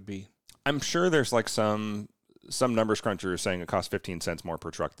truck would be. I'm sure there's like some numbers cruncher saying it costs 15 cents more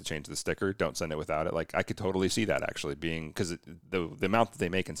per truck to change the sticker. Don't send it without it. Like, I could totally see that actually being, because the amount that they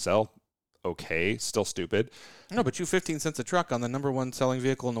make and sell, okay, still stupid. No, but 15 cents a truck on the number one selling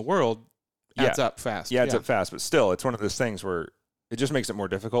vehicle in the world adds up fast. Yeah, adds up fast. But still, it's one of those things where it just makes it more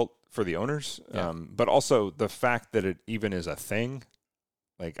difficult for the owners. Yeah. But also the fact that it even is a thing.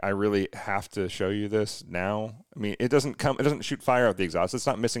 Like, I really have to show you this now. I mean, it doesn't shoot fire out the exhaust. It's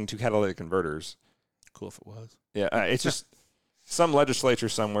not missing 2 catalytic converters. Cool if it was. Yeah, it's just some legislature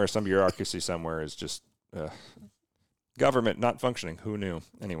somewhere, some bureaucracy somewhere is just government not functioning. Who knew?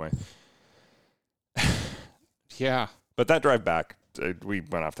 Anyway. Yeah. But that drive back, we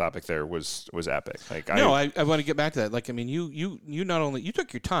went off topic there, was epic. Like, I want to get back to that. Like, I mean, you not only, you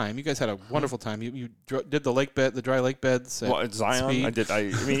took your time, you guys had a wonderful time. You did the dry lake beds. Well, at Zion, speed. I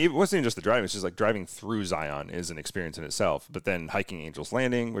mean, it wasn't even just the driving. It's just like driving through Zion is an experience in itself. But then hiking Angel's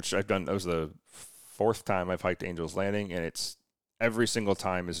Landing, which I've done, that was the 4th time I've hiked Angel's Landing, and it's every single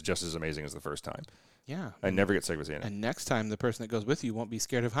time is just as amazing as the first time. Yeah. I never get sick of seeing it. And next time, the person that goes with you won't be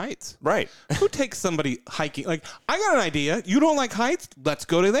scared of heights. Right. Who takes somebody hiking? Like, I got an idea. You don't like heights? Let's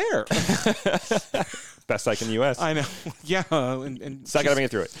go to there. Best hike in the U.S. I know. Yeah. And so I got to make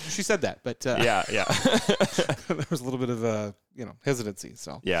it through it. She said that, but yeah. there was a little bit of hesitancy.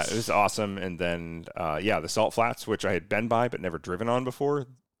 So yeah, it was awesome. And then the Salt Flats, which I had been by but never driven on before.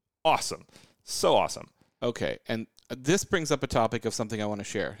 Awesome. So awesome. Okay, and this brings up a topic of something I want to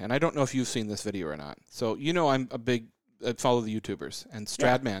share, and I don't know if you've seen this video or not. So I'm a big follow the YouTubers, and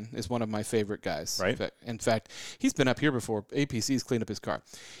Stradman is one of my favorite guys. Right. In fact, he's been up here before. APC's cleaned up his car.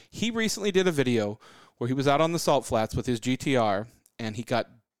 He recently did a video where he was out on the Salt Flats with his GTR, and he got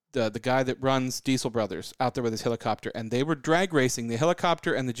the guy that runs Diesel Brothers out there with his helicopter, and they were drag racing the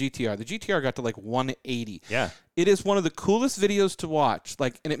helicopter and the GTR. The GTR got to like 180. Yeah. It is one of the coolest videos to watch,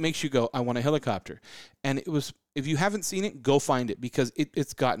 and it makes you go, I want a helicopter. And it was, if you haven't seen it, go find it, because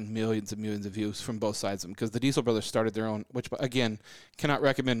it's gotten millions and millions of views from both sides of them, because the Diesel Brothers started their own, which, again, cannot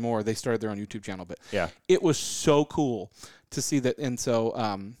recommend more. They started their own YouTube channel, but yeah, it was so cool to see that. And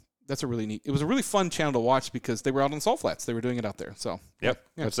so that's it was a really fun channel to watch, because they were out on Salt Flats. They were doing it out there. So yep.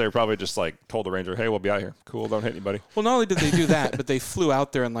 Yeah. They were probably just like told the ranger, hey, we'll be out here. Cool, don't hit anybody. Well, not only did they do that, but they flew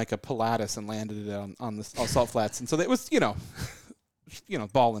out there in like a Pilatus and landed it on the Salt Flats. And so it was,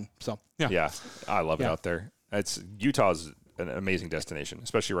 balling. So yeah, I love it out there. Utah's an amazing destination,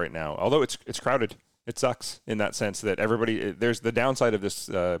 especially right now. Although it's crowded, it sucks in that sense that there's the downside of this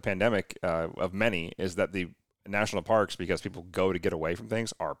pandemic of many is that the national parks, because people go to get away from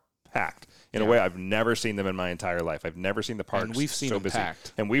things, are packed in a way I've never seen them in my entire life. I've never seen the parks and we've seen so them busy.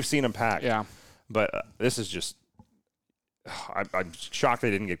 Packed. And we've seen them packed. Yeah. But this is just, I'm shocked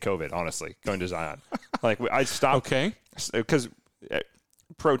they didn't get COVID, honestly, going to Zion. Like, I stopped. Okay. Because,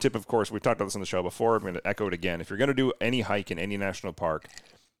 pro tip, of course, we've talked about this on the show before. I'm going to echo it again. If you're going to do any hike in any national park,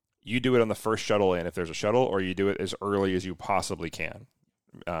 you do it on the first shuttle in if there's a shuttle, or you do it as early as you possibly can.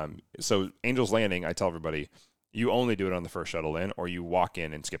 So Angel's Landing, I tell everybody, you only do it on the first shuttle in, or you walk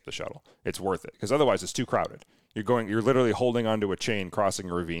in and skip the shuttle. It's worth it, because otherwise it's too crowded. You're literally holding onto a chain, crossing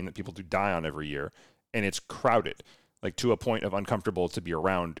a ravine that people do die on every year, and it's crowded, like to a point of uncomfortable to be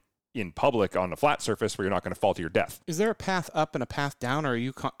around in public on a flat surface where you're not going to fall to your death. Is there a path up and a path down, or are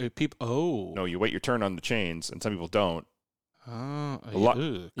you people? Oh, no, you wait your turn on the chains, and some people don't.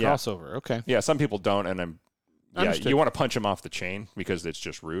 Crossover. Okay. Yeah, some people don't, and Understood. you want to punch them off the chain because it's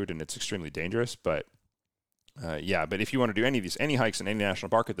just rude and it's extremely dangerous. But but if you want to do any hikes in any national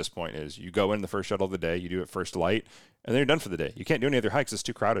park at this point, is you go in the first shuttle of the day, you do it first light, and then you're done for the day. You can't do any other hikes; it's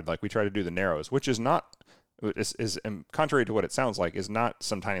too crowded. Like we try to do the Narrows, which is not. Is contrary to what it sounds like, is not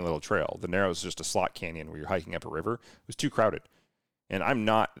some tiny little trail. The Narrows is just a slot canyon where you're hiking up a river. It was too crowded. And I'm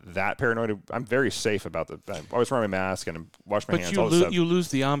not that paranoid. I'm very safe about I always wear my mask and wash my hands. But you lose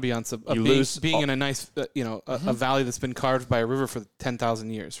the ambiance of being in a nice, a valley that's been carved by a river for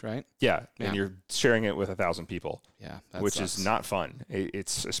 10,000 years, right? Yeah, and you're sharing it with 1,000 people. Yeah, which is not fun.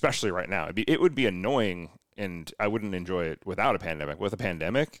 It's especially right now. It would be annoying, and I wouldn't enjoy it without a pandemic. With a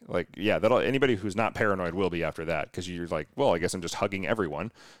pandemic, anybody who's not paranoid will be after that, because you're like, well, I guess I'm just hugging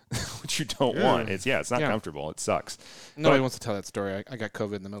everyone, which you don't want. It's not comfortable. It sucks. Nobody wants to tell that story. I got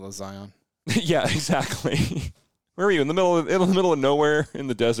COVID in the middle of Zion. Yeah, exactly. Where are you? In the middle of nowhere in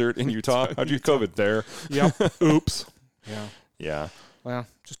the desert in Utah? How'd you COVID there? Yep. Oops. Yeah. Yeah. Well,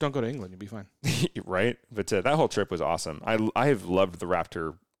 just don't go to England. You'll be fine. Right. But that whole trip was awesome. I have loved the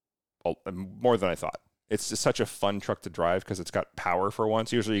Raptor more than I thought. It's just such a fun truck to drive because it's got power for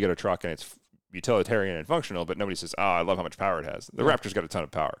once. Usually you get a truck and it's utilitarian and functional, but nobody says, I love how much power it has. The Raptor's got a ton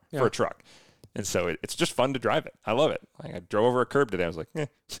of power for a truck. And so it's just fun to drive it. I love it. Like, I drove over a curb today. I was like,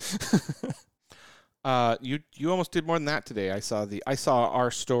 You almost did more than that today. I saw our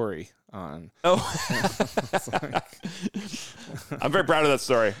story on. Oh, I'm very proud of that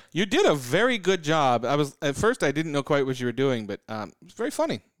story. You did a very good job. At first I didn't know quite what you were doing, but it was very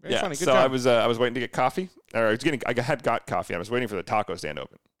funny. Very funny. Good job. I was waiting to get coffee, or I had got coffee. I was waiting for the taco stand to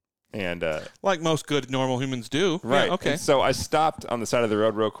open, and like most good normal humans do. Right. Yeah, okay. And so I stopped on the side of the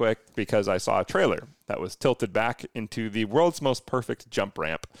road real quick because I saw a trailer that was tilted back into the world's most perfect jump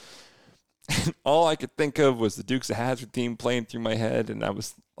ramp. All I could think of was the Dukes of Hazzard theme playing through my head, and I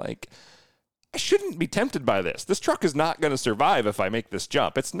was like, I shouldn't be tempted by this. This truck is not going to survive if I make this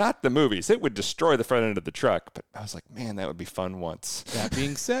jump. It's not the movies. It would destroy the front end of the truck. But I was like, man, that would be fun once. That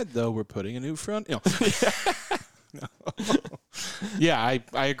being said, though, we're putting a new front. No. Yeah,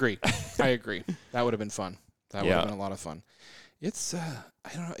 I agree. I agree. That would have been fun. That would have been a lot of fun. It's, I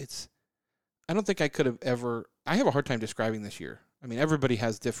don't know. I don't think I could have ever. I have a hard time describing this year. I mean, everybody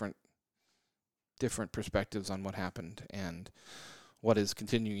has different perspectives on what happened and what is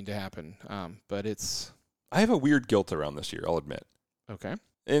continuing to happen. But I have a weird guilt around this year, I'll admit. Okay.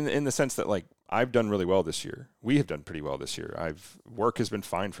 In the sense that, like, I've done really well this year. We have done pretty well this year. Work has been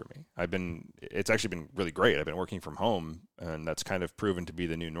fine for me. It's actually been really great. I've been working from home, and that's kind of proven to be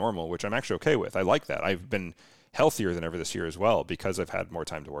the new normal, which I'm actually okay with. I like that. I've been healthier than ever this year as well because I've had more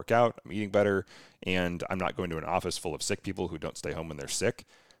time to work out. I'm eating better, and I'm not going to an office full of sick people who don't stay home when they're sick,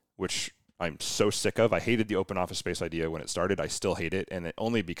 which I'm so sick of. I hated the open office space idea when it started. I still hate it, and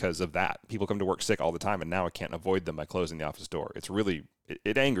only because of that. People come to work sick all the time, and now I can't avoid them by closing the office door. It's really,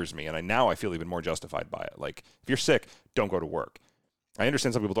 it angers me, and now I feel even more justified by it. Like, if you're sick, don't go to work. I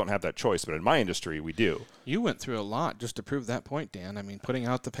understand some people don't have that choice, but in my industry, we do. You went through a lot just to prove that point, Dan. I mean, putting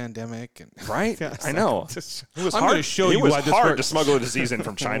out the pandemic. And right? I know. It was hard. It was hard to smuggle a disease in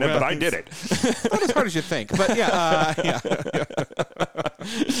from China, but I did it. Not as hard as you think, but yeah.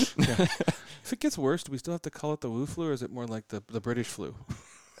 If it gets worse, do we still have to call it the Wu flu, or is it more like the British flu?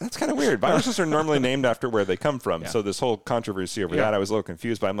 That's kind of weird. Viruses are normally named after where they come from. Yeah. So this whole controversy over that, I was a little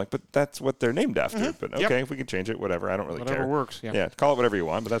confused by. I'm like, but that's what they're named after. Mm-hmm. But okay, if we can change it, whatever. I don't really care. Whatever works. Yeah, call it whatever you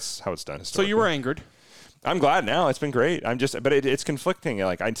want, but that's how it's done. So you were angered. I'm glad now. It's been great. But it's conflicting.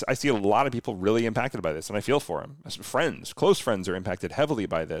 Like I see a lot of people really impacted by this, and I feel for them. Friends, close friends, are impacted heavily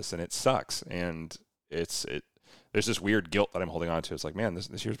by this, and it sucks. And there's this weird guilt that I'm holding on to. It's like, man,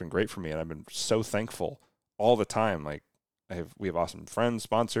 this year's been great for me, and I've been so thankful all the time. Like, we have awesome friends,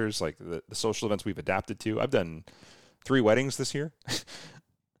 sponsors, like the social events we've adapted to. I've done 3 weddings this year.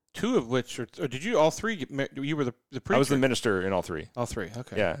 2 of which, or did you all 3? You were the preacher. I was the minister in all 3. All 3,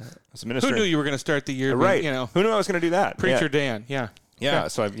 okay. Yeah, I was a minister. Who knew you were going to start the year? Right. Who knew I was going to do that? Preacher Dan. Yeah. Yeah.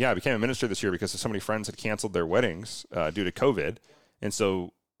 So I became a minister this year because so many friends had canceled their weddings due to COVID, and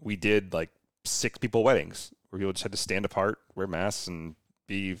so we did like 6 people weddings where people just had to stand apart, wear masks, and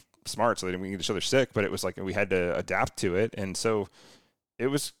be smart so they didn't get each other sick. But it was like we had to adapt to it, and so it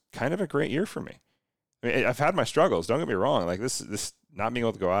was kind of a great year for me. I mean, I've had my struggles. Don't get me wrong. Like this not being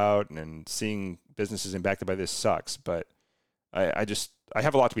able to go out and seeing businesses impacted by this sucks. But I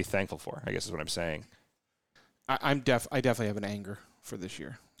have a lot to be thankful for, I guess is what I'm saying. I definitely have an anger for this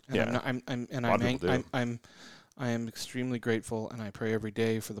year. And I am extremely grateful, and I pray every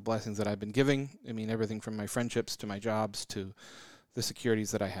day for the blessings that I've been giving. I mean, everything from my friendships to my jobs to the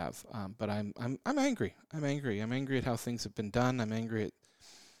securities that I have. But I'm angry. I'm angry at how things have been done. I'm angry at,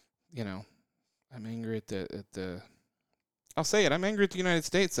 I'm angry at the. I'll say it. I'm angry at the United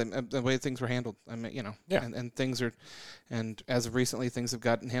States and the way things were handled. And things are, and as of recently, things have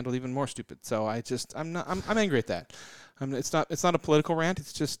gotten handled even more stupid. So I'm angry at that. It's not a political rant.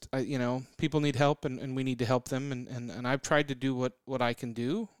 It's just, people need help and we need to help them. And I've tried to do what I can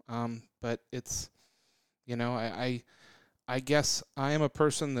do. But it's, I guess I am a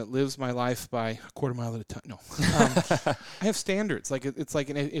person that lives my life by a quarter mile at a time. No, I have standards. Like it's like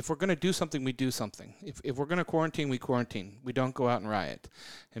if we're going to do something, we do something. If we're going to quarantine, we quarantine. We don't go out and riot.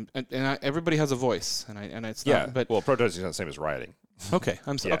 And everybody has a voice. And it's not. But protesting is not the same as rioting. Okay,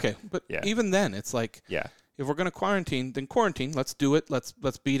 okay. But even then, it's like if we're going to quarantine, then quarantine. Let's do it. Let's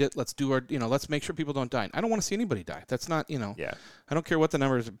beat it. Let's do our. Let's make sure people don't die. I don't want to see anybody die. That's not. I don't care what the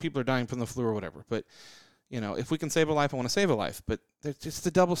numbers. People are dying from the flu or whatever. But if we can save a life, I want to save a life. But there's just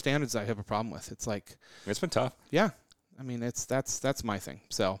the double standards I have a problem with. It's like it's been tough. Yeah, I mean that's my thing.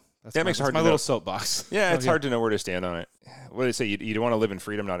 So that's it makes it hard. My little soapbox. Yeah, it's hard to know where to stand on it. What do they say? You don't want to live in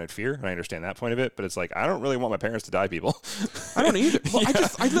freedom, not in fear. And I understand that point of it. But it's like I don't really want my parents to die, people. I don't either. Well,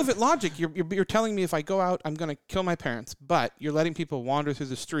 I live at logic. You're telling me if I go out, I'm going to kill my parents. But you're letting people wander through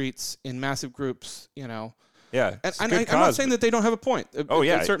the streets in massive groups. Yeah, and I'm not saying that they don't have a point. At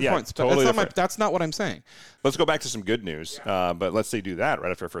certain points, but totally that's not what I'm saying. Let's go back to some good news. But let's do that right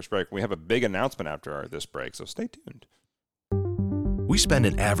after our first break. We have a big announcement after this break, so stay tuned. We spend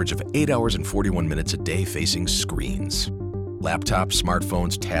an average of 8 hours and 41 minutes a day facing screens. Laptops,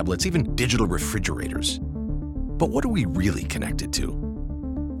 smartphones, tablets, even digital refrigerators. But what are we really connected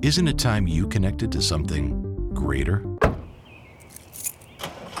to? Isn't it time you connected to something greater?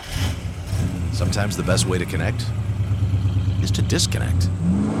 Sometimes the best way to connect is to disconnect.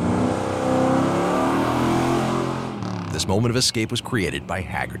 This moment of escape was created by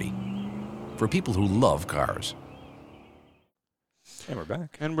Hagerty for people who love cars. And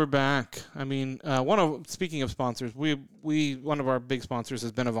we're back. I mean, speaking of sponsors, one of our big sponsors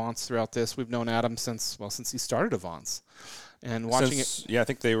has been Avance throughout this. We've known Adam since he started Avance. And watching it. Yeah, I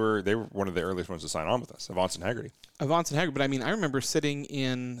think they were one of the earliest ones to sign on with us, Avance and Hagerty. But I mean, I remember sitting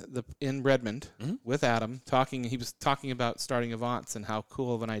in Redmond with Adam talking. He was talking about starting Avance and how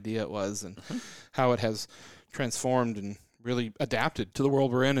cool of an idea it was, and how it has transformed and really adapted to the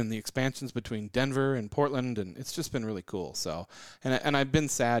world we're in, and the expansions between Denver and Portland, and it's just been really cool. So, and I've been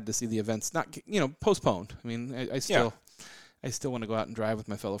sad to see the events not postponed. I mean, I still want to go out and drive with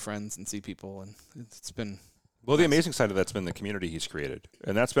my fellow friends and see people, and it's been. Well, the amazing side of that's been the community he's created,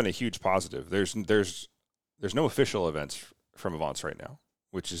 and that's been a huge positive. There's no official events from Avance right now,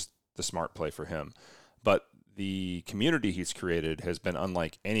 which is the smart play for him. But the community he's created has been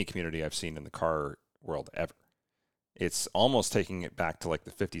unlike any community I've seen in the car world ever. It's almost taking it back to like the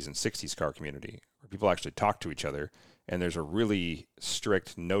 50s and 60s car community, where people actually talk to each other, and there's a really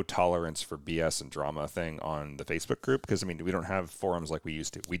strict no tolerance for BS and drama thing on the Facebook group. Because, I mean, we don't have forums like we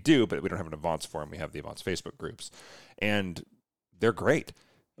used to. We do, but we don't have an Avance forum. We have the Avance Facebook groups. And they're great.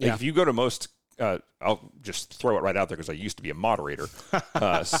 Like, if you go to most, I'll just throw it right out there because I used to be a moderator.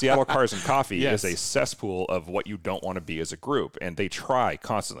 Seattle Cars and Coffee is a cesspool of what you don't want to be as a group. And they try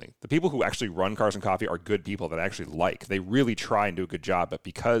constantly. The people who actually run Cars and Coffee are good people that I actually like. They really try and do a good job. But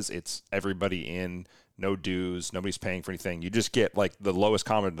because it's everybody in, no dues, nobody's paying for anything, you just get like the lowest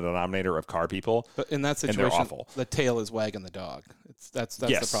common denominator of car people. But in that situation, and they're awful. The tail is wagging the dog. That's the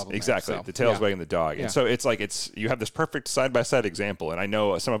problem. Exactly. There, so. The tail is wagging the dog. And so it's like you have this perfect side-by-side example. And I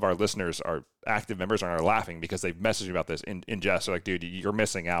know some of our listeners are active members and are laughing because they've messaged me about this in jest. They're like, dude, you're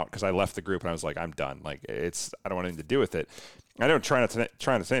missing out, because I left the group and I was like, I'm done. Like, I don't want anything to do with it. I don't try not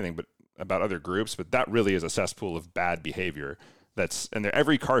to say anything about other groups, but that really is a cesspool of bad behavior. And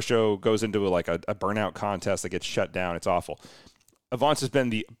every car show goes into a burnout contest that gets shut down. It's awful. Avance has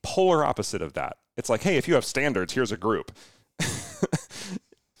been the polar opposite of that. It's like, hey, if you have standards, here's a group.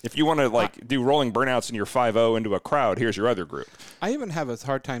 If you want to do rolling burnouts in your 5.0 into a crowd, here's your other group. I even have a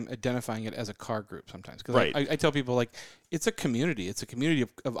hard time identifying it as a car group sometimes. Because right. I tell people, it's a community. It's a community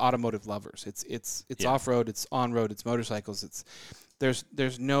of automotive lovers. It's off-road, it's on-road, it's motorcycles.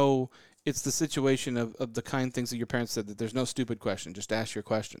 There's no... It's the situation of the kind things that your parents said, that there's no stupid question. Just ask your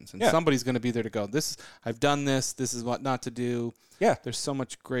questions. And somebody's going to be there to go, I've done this. This is what not to do. Yeah. There's so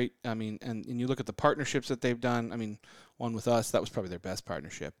much great, and you look at the partnerships that they've done. One with us, that was probably their best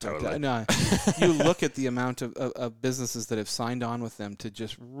partnership. Totally. You look at the amount of businesses that have signed on with them to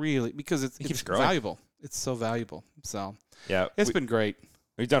just really, because it's valuable. It's so valuable. So yeah, it's been great.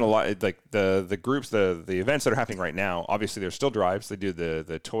 We've done a lot, like the groups, the events that are happening right now. Obviously, there's still drives. They do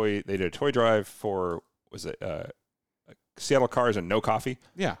the toy. They did a toy drive for Seattle Cars and No Coffee.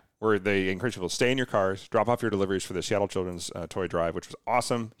 Yeah, where they encourage people to stay in your cars, drop off your deliveries for the Seattle Children's Toy Drive, which was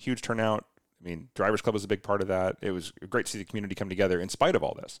awesome. Huge turnout. Drivers Club was a big part of that. It was great to see the community come together in spite of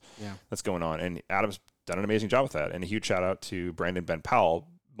all this that's going on. And Adam's done an amazing job with that. And a huge shout out to Brandon Ben Powell,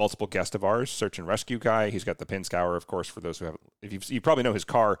 multiple guest of ours, search and rescue guy. He's got the pin scour, of course, for those who have, you probably know his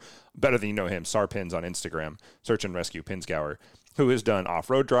car better than you know him. SAR Pins on Instagram, search and rescue pin scour, who has done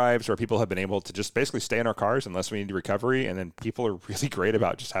off-road drives where people have been able to just basically stay in our cars unless we need recovery. And then people are really great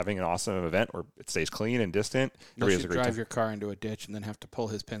about just having an awesome event where it stays clean and distant. You should drive your car into a ditch and then have to pull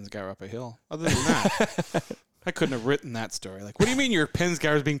his pin scour up a hill. Other than that, I couldn't have written that story. What do you mean your pin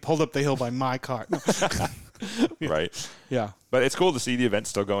scour is being pulled up the hill by my car? No. Right. Yeah. But it's cool to see the event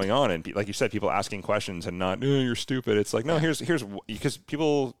still going on. And like you said, people asking questions and not, you're stupid. It's like, no, here's because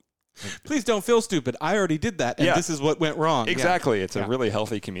people... Please don't feel stupid. I already did that, and this is what went wrong. Exactly. Yeah. It's a really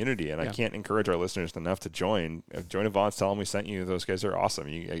healthy community, and I can't encourage our listeners enough to join. Join Avance. Tell them we sent you. Those guys are awesome.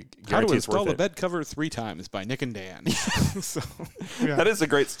 How to Install a Bed Cover 3 Times by Nick and Dan. That is a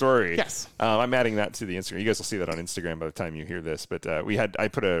great story. Yes. I'm adding that to the Instagram. You guys will see that on Instagram by the time you hear this. But I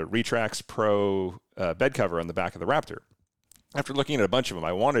put a Retrax Pro bed cover on the back of the Raptor. After looking at a bunch of them,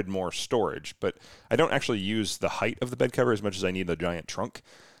 I wanted more storage, but I don't actually use the height of the bed cover as much as I need the giant trunk.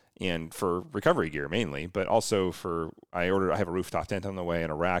 And for recovery gear mainly, but also I have a rooftop tent on the way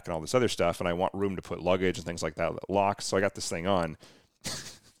and a rack and all this other stuff, and I want room to put luggage and things like that locks. So I got this thing on.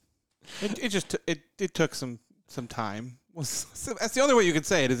 It took some time. That's the only way you could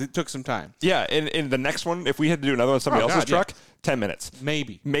say it, is it took some time. Yeah, and the next one, if we had to do another one on somebody else's truck, 10 minutes.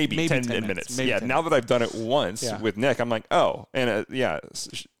 Maybe 10 minutes. Maybe 10 now that I've done it once with Nick, I'm like, and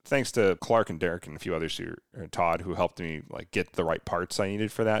thanks to Clark and Derek and a few others Todd, who helped me get the right parts I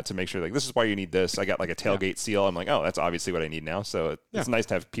needed for that to make sure this is why you need this. I got a tailgate seal. I'm like, that's obviously what I need now. So it's nice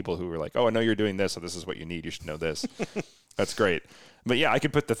to have people who are like, I know you're doing this, so this is what you need. You should know this. That's great. But I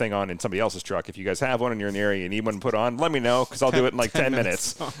could put the thing on in somebody else's truck. If you guys have one and you're in the area and you need one put on, let me know, because I'll do it in 10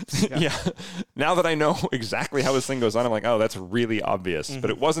 minutes. Yeah. Now that I know exactly how this thing goes on, I'm like, that's really obvious. Mm-hmm. But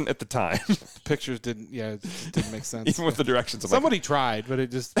it wasn't at the time. Pictures didn't make sense. Even with the directions. Somebody tried, but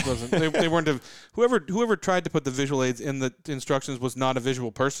it just wasn't. They weren't. Whoever tried to put the visual aids in the instructions was not a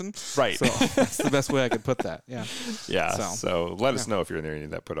visual person. Right. So that's the best way I could put that. Yeah. Yeah. So let us know if you're in there and you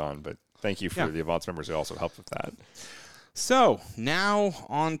need that put on. But thank you for the Avance members who also helped with that. So now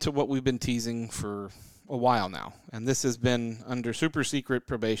on to what we've been teasing for a while now. And this has been under super secret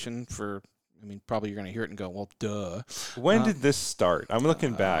probation for, probably you're going to hear it and go, well, duh. When did this start? I'm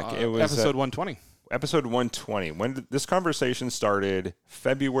looking back. It was episode 120. Episode 120. When did this conversation started?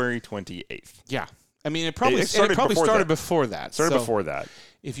 February 28th. Yeah. It probably started before that. Started before that.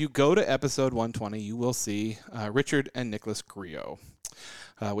 If you go to episode 120, you will see Richard and Nicholas Griot.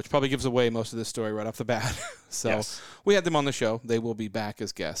 Which probably gives away most of this story right off the bat. So we had them on the show. They will be back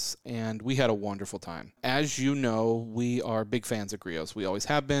as guests, and we had a wonderful time. As you know, we are big fans of Griot's. We always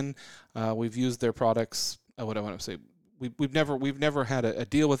have been. We've used their products. What I want to say, we've never had a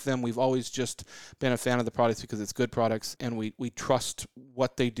deal with them. We've always just been a fan of the products because it's good products, and we trust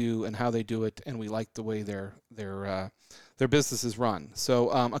what they do and how they do it, and we like the way their business is run. So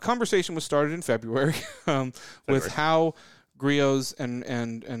a conversation was started in February with how Griot's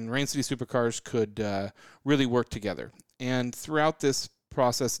and Rain City Supercars could really work together. And throughout this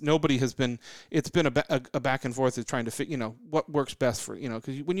process, it's been a back and forth of trying to fit, what works best for,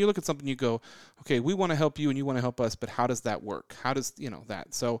 because when you look at something, you go, okay, we want to help you and you want to help us, but how does that work? How does,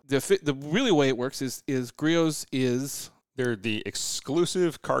 that? So the really way it works is Griot's is... They're the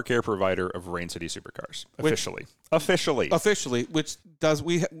exclusive car care provider of Rain City Supercars, officially. Officially, which does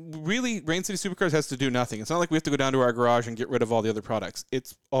Rain City Supercars has to do nothing. It's not like we have to go down to our garage and get rid of all the other products.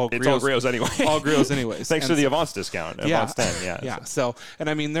 It's all Griot's anyway. All Griot's anyways. Thanks to the Avance discount. Avance 10, yeah. Yeah. So, and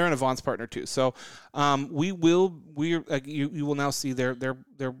I mean, they're an Avance partner too. So, you will now see they're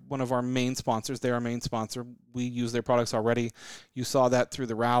one of our main sponsors. They're our main sponsor. We use their products already. You saw that through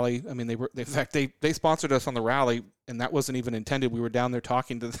the rally. I mean, in fact, they sponsored us on the rally, and that wasn't even intended. We were down there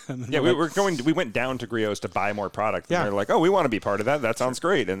talking to them. Yeah, we went down to Griot's to buy more product. And they're like, oh, we want to be part of that. That sounds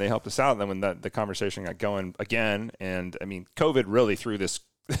great. And they helped us out. And then when the conversation got going again, and I mean, COVID really threw this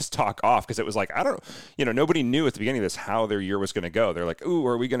talk off, because it was like, nobody knew at the beginning of this how their year was going to go. They're like, ooh,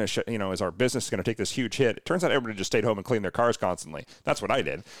 are we going to, is our business going to take this huge hit? It turns out everybody just stayed home and cleaned their cars constantly. That's what I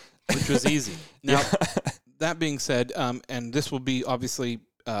did. Which was easy. Now, that being said, and this will be obviously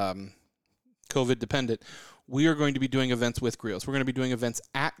COVID dependent, we are going to be doing events with Griot's. We're going to be doing events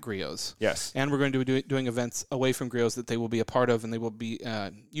at Griot's. Yes. And we're going to be doing events away from Griot's that they will be a part of, and they will be,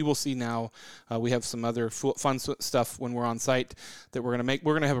 you will see now, we have some other fun stuff when we're on site that we're going to make.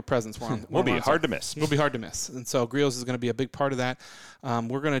 We're going to have a presence. We'll be hard to miss. We'll be hard to miss. And so Griot's is going to be a big part of that.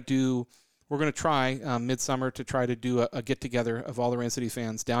 We're going to try midsummer to try to do a get-together of all the Rain City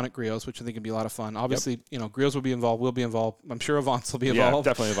fans down at Griot's, which I think can be a lot of fun. Obviously, Griot's will be involved. We'll be involved. I'm sure Avance will be involved.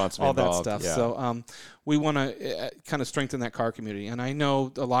 Yeah, definitely Avance will be involved. All that stuff. Yeah. So we want to kind of strengthen that car community. And I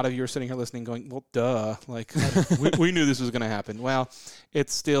know a lot of you are sitting here listening going, well, duh. Like, we knew this was going to happen. Well,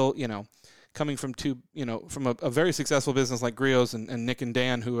 it's still, coming from from a very successful business like Griot's and Nick and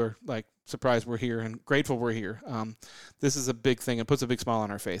Dan, who are like surprised we're here and grateful we're here. This is a big thing and puts a big smile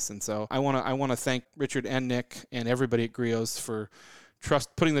on our face. And so I want to thank Richard and Nick and everybody at Griot's for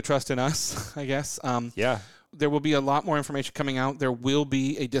putting the trust in us, I guess. There will be a lot more information coming out. There will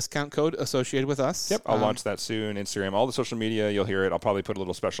be a discount code associated with us. Yep, I'll launch that soon. Instagram, all the social media, you'll hear it. I'll probably put a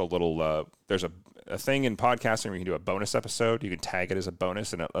little special there's a thing in podcasting where you can do a bonus episode. You can tag it as a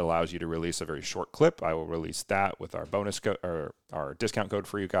bonus, and it allows you to release a very short clip. I will release that with our bonus or our discount code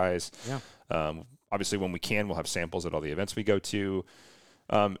for you guys. Yeah. Obviously, when we can, we'll have samples at all the events we go to.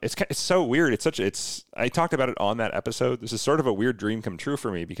 It's so weird. I talked about it on that episode. This is sort of a weird dream come true for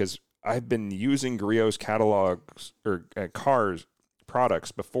me, because I've been using Griot's catalogs or cars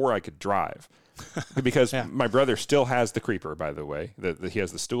products before I could drive, because my brother still has the creeper, by the way. He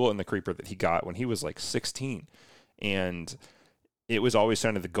has the stool and the creeper that he got when he was like 16, and it was always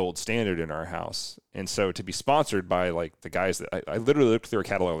kind of the gold standard in our house. And so to be sponsored by like the guys that I literally looked through a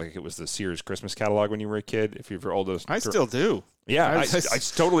catalog like it was the Sears Christmas catalog when you were a kid. If you're old, I still do. Yeah, I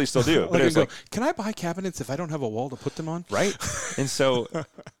totally still do. But it's like, can I buy cabinets if I don't have a wall to put them on? Right. And so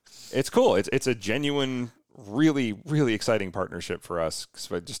it's cool. It's a genuine, really, really exciting partnership for us,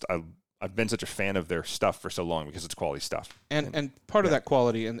 because I've been such a fan of their stuff for so long, because it's quality stuff. And part of that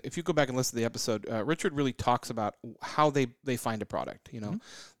quality, and if you go back and listen to the episode, Richard really talks about how they find a product.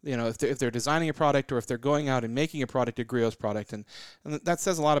 If they're designing a product, or if they're going out and making a product, a Griot's product, and that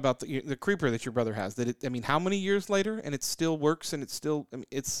says a lot about the creeper that your brother has. How many years later, and it still works, and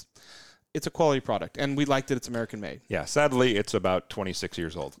it's a quality product, and we like that it's American made. Yeah, sadly, it's about 26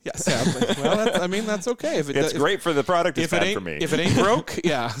 years old. Yeah, sadly. Well, that's okay. It's great for the product. It's bad for me. If it ain't broke,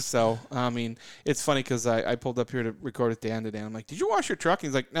 yeah. So, it's funny because I pulled up here to record at the end today. I'm like, did you wash your truck? And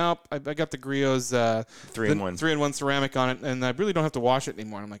he's like, nope, I got the Griot's 3-in-1 ceramic on it, and I really don't have to wash it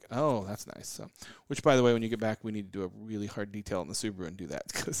anymore. And I'm like, oh, that's nice. So, which, by the way, when you get back, we need to do a really hard detail in the Subaru and do that,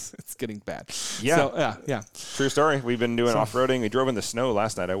 because it's getting bad. Yeah. So, yeah. True story. We've been doing off-roading. We drove in the snow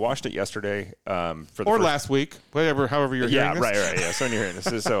last night. I washed it yesterday. Last week, however you're hearing this. Right. Yeah, so when you're hearing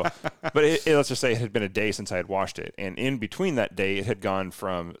this, but let's just say it had been a day since I had washed it, and in between that day, it had gone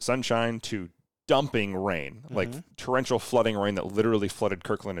from sunshine to dumping rain, like torrential flooding rain that literally flooded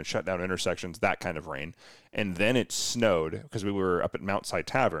Kirkland and shut down intersections, that kind of rain. And then it snowed, because we were up at Mount Side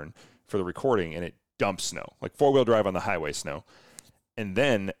Tavern for the recording, and it dumped snow, like 4-wheel drive on the highway snow. And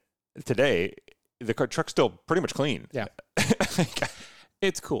then today, the truck's still pretty much clean. Yeah.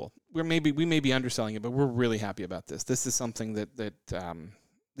 It's cool. We may be underselling it, but we're really happy about this. This is something that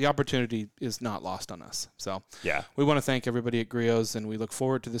the opportunity is not lost on us. So yeah, we want to thank everybody at Griot's, and we look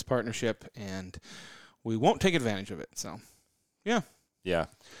forward to this partnership, and we won't take advantage of it. So yeah.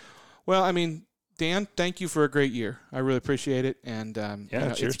 Well, Dan, thank you for a great year. I really appreciate it, and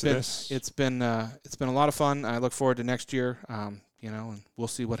cheers to this. It's been a lot of fun. I look forward to next year. And we'll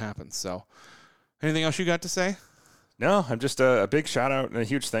see what happens. So, anything else you got to say? No, I'm just a big shout out and a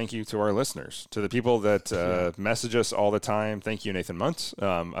huge thank you to our listeners, to the people that message us all the time. Thank you, Nathan Muntz.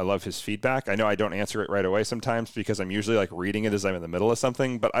 I love his feedback. I know I don't answer it right away sometimes because I'm usually like reading it as I'm in the middle of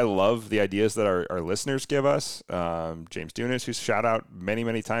something, but I love the ideas that our listeners give us. James Dunas, who's shout out many,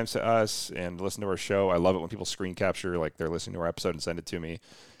 many times to us and listen to our show. I love it when people screen capture like they're listening to our episode and send it to me.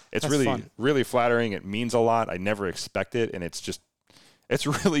 It's really fun. Really flattering. It means a lot. I never expect it, and it's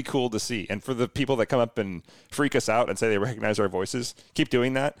really cool to see. And for the people that come up and freak us out and say they recognize our voices, keep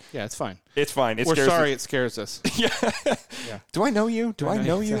doing that. Yeah, it's fine. It's fine. We're sorry it scares us. Yeah. Do I know you? Do I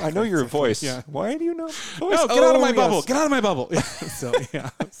know you? Exactly. I know your voice. Yeah. Why do you know? No, get out of my bubble. Get out of my bubble. So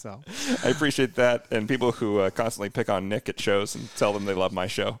I appreciate that. And people who constantly pick on Nick at shows and tell them they love my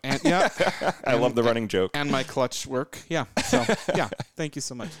show. And, I love the running joke. And my clutch work. Yeah. So, thank you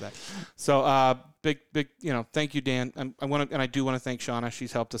so much for that. So, big, thank you, Dan. I do want to thank Shauna.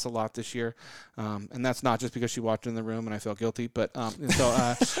 She's helped us a lot this year. And that's not just because she walked in the room and I felt guilty, but,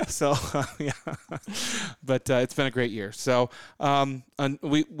 but it's been a great year. So, and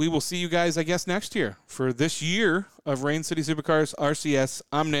we will see you guys, I guess, next year for this year of Rain City Supercars RCS.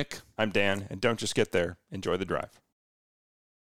 I'm Nick. I'm Dan. And don't just get there. Enjoy the drive.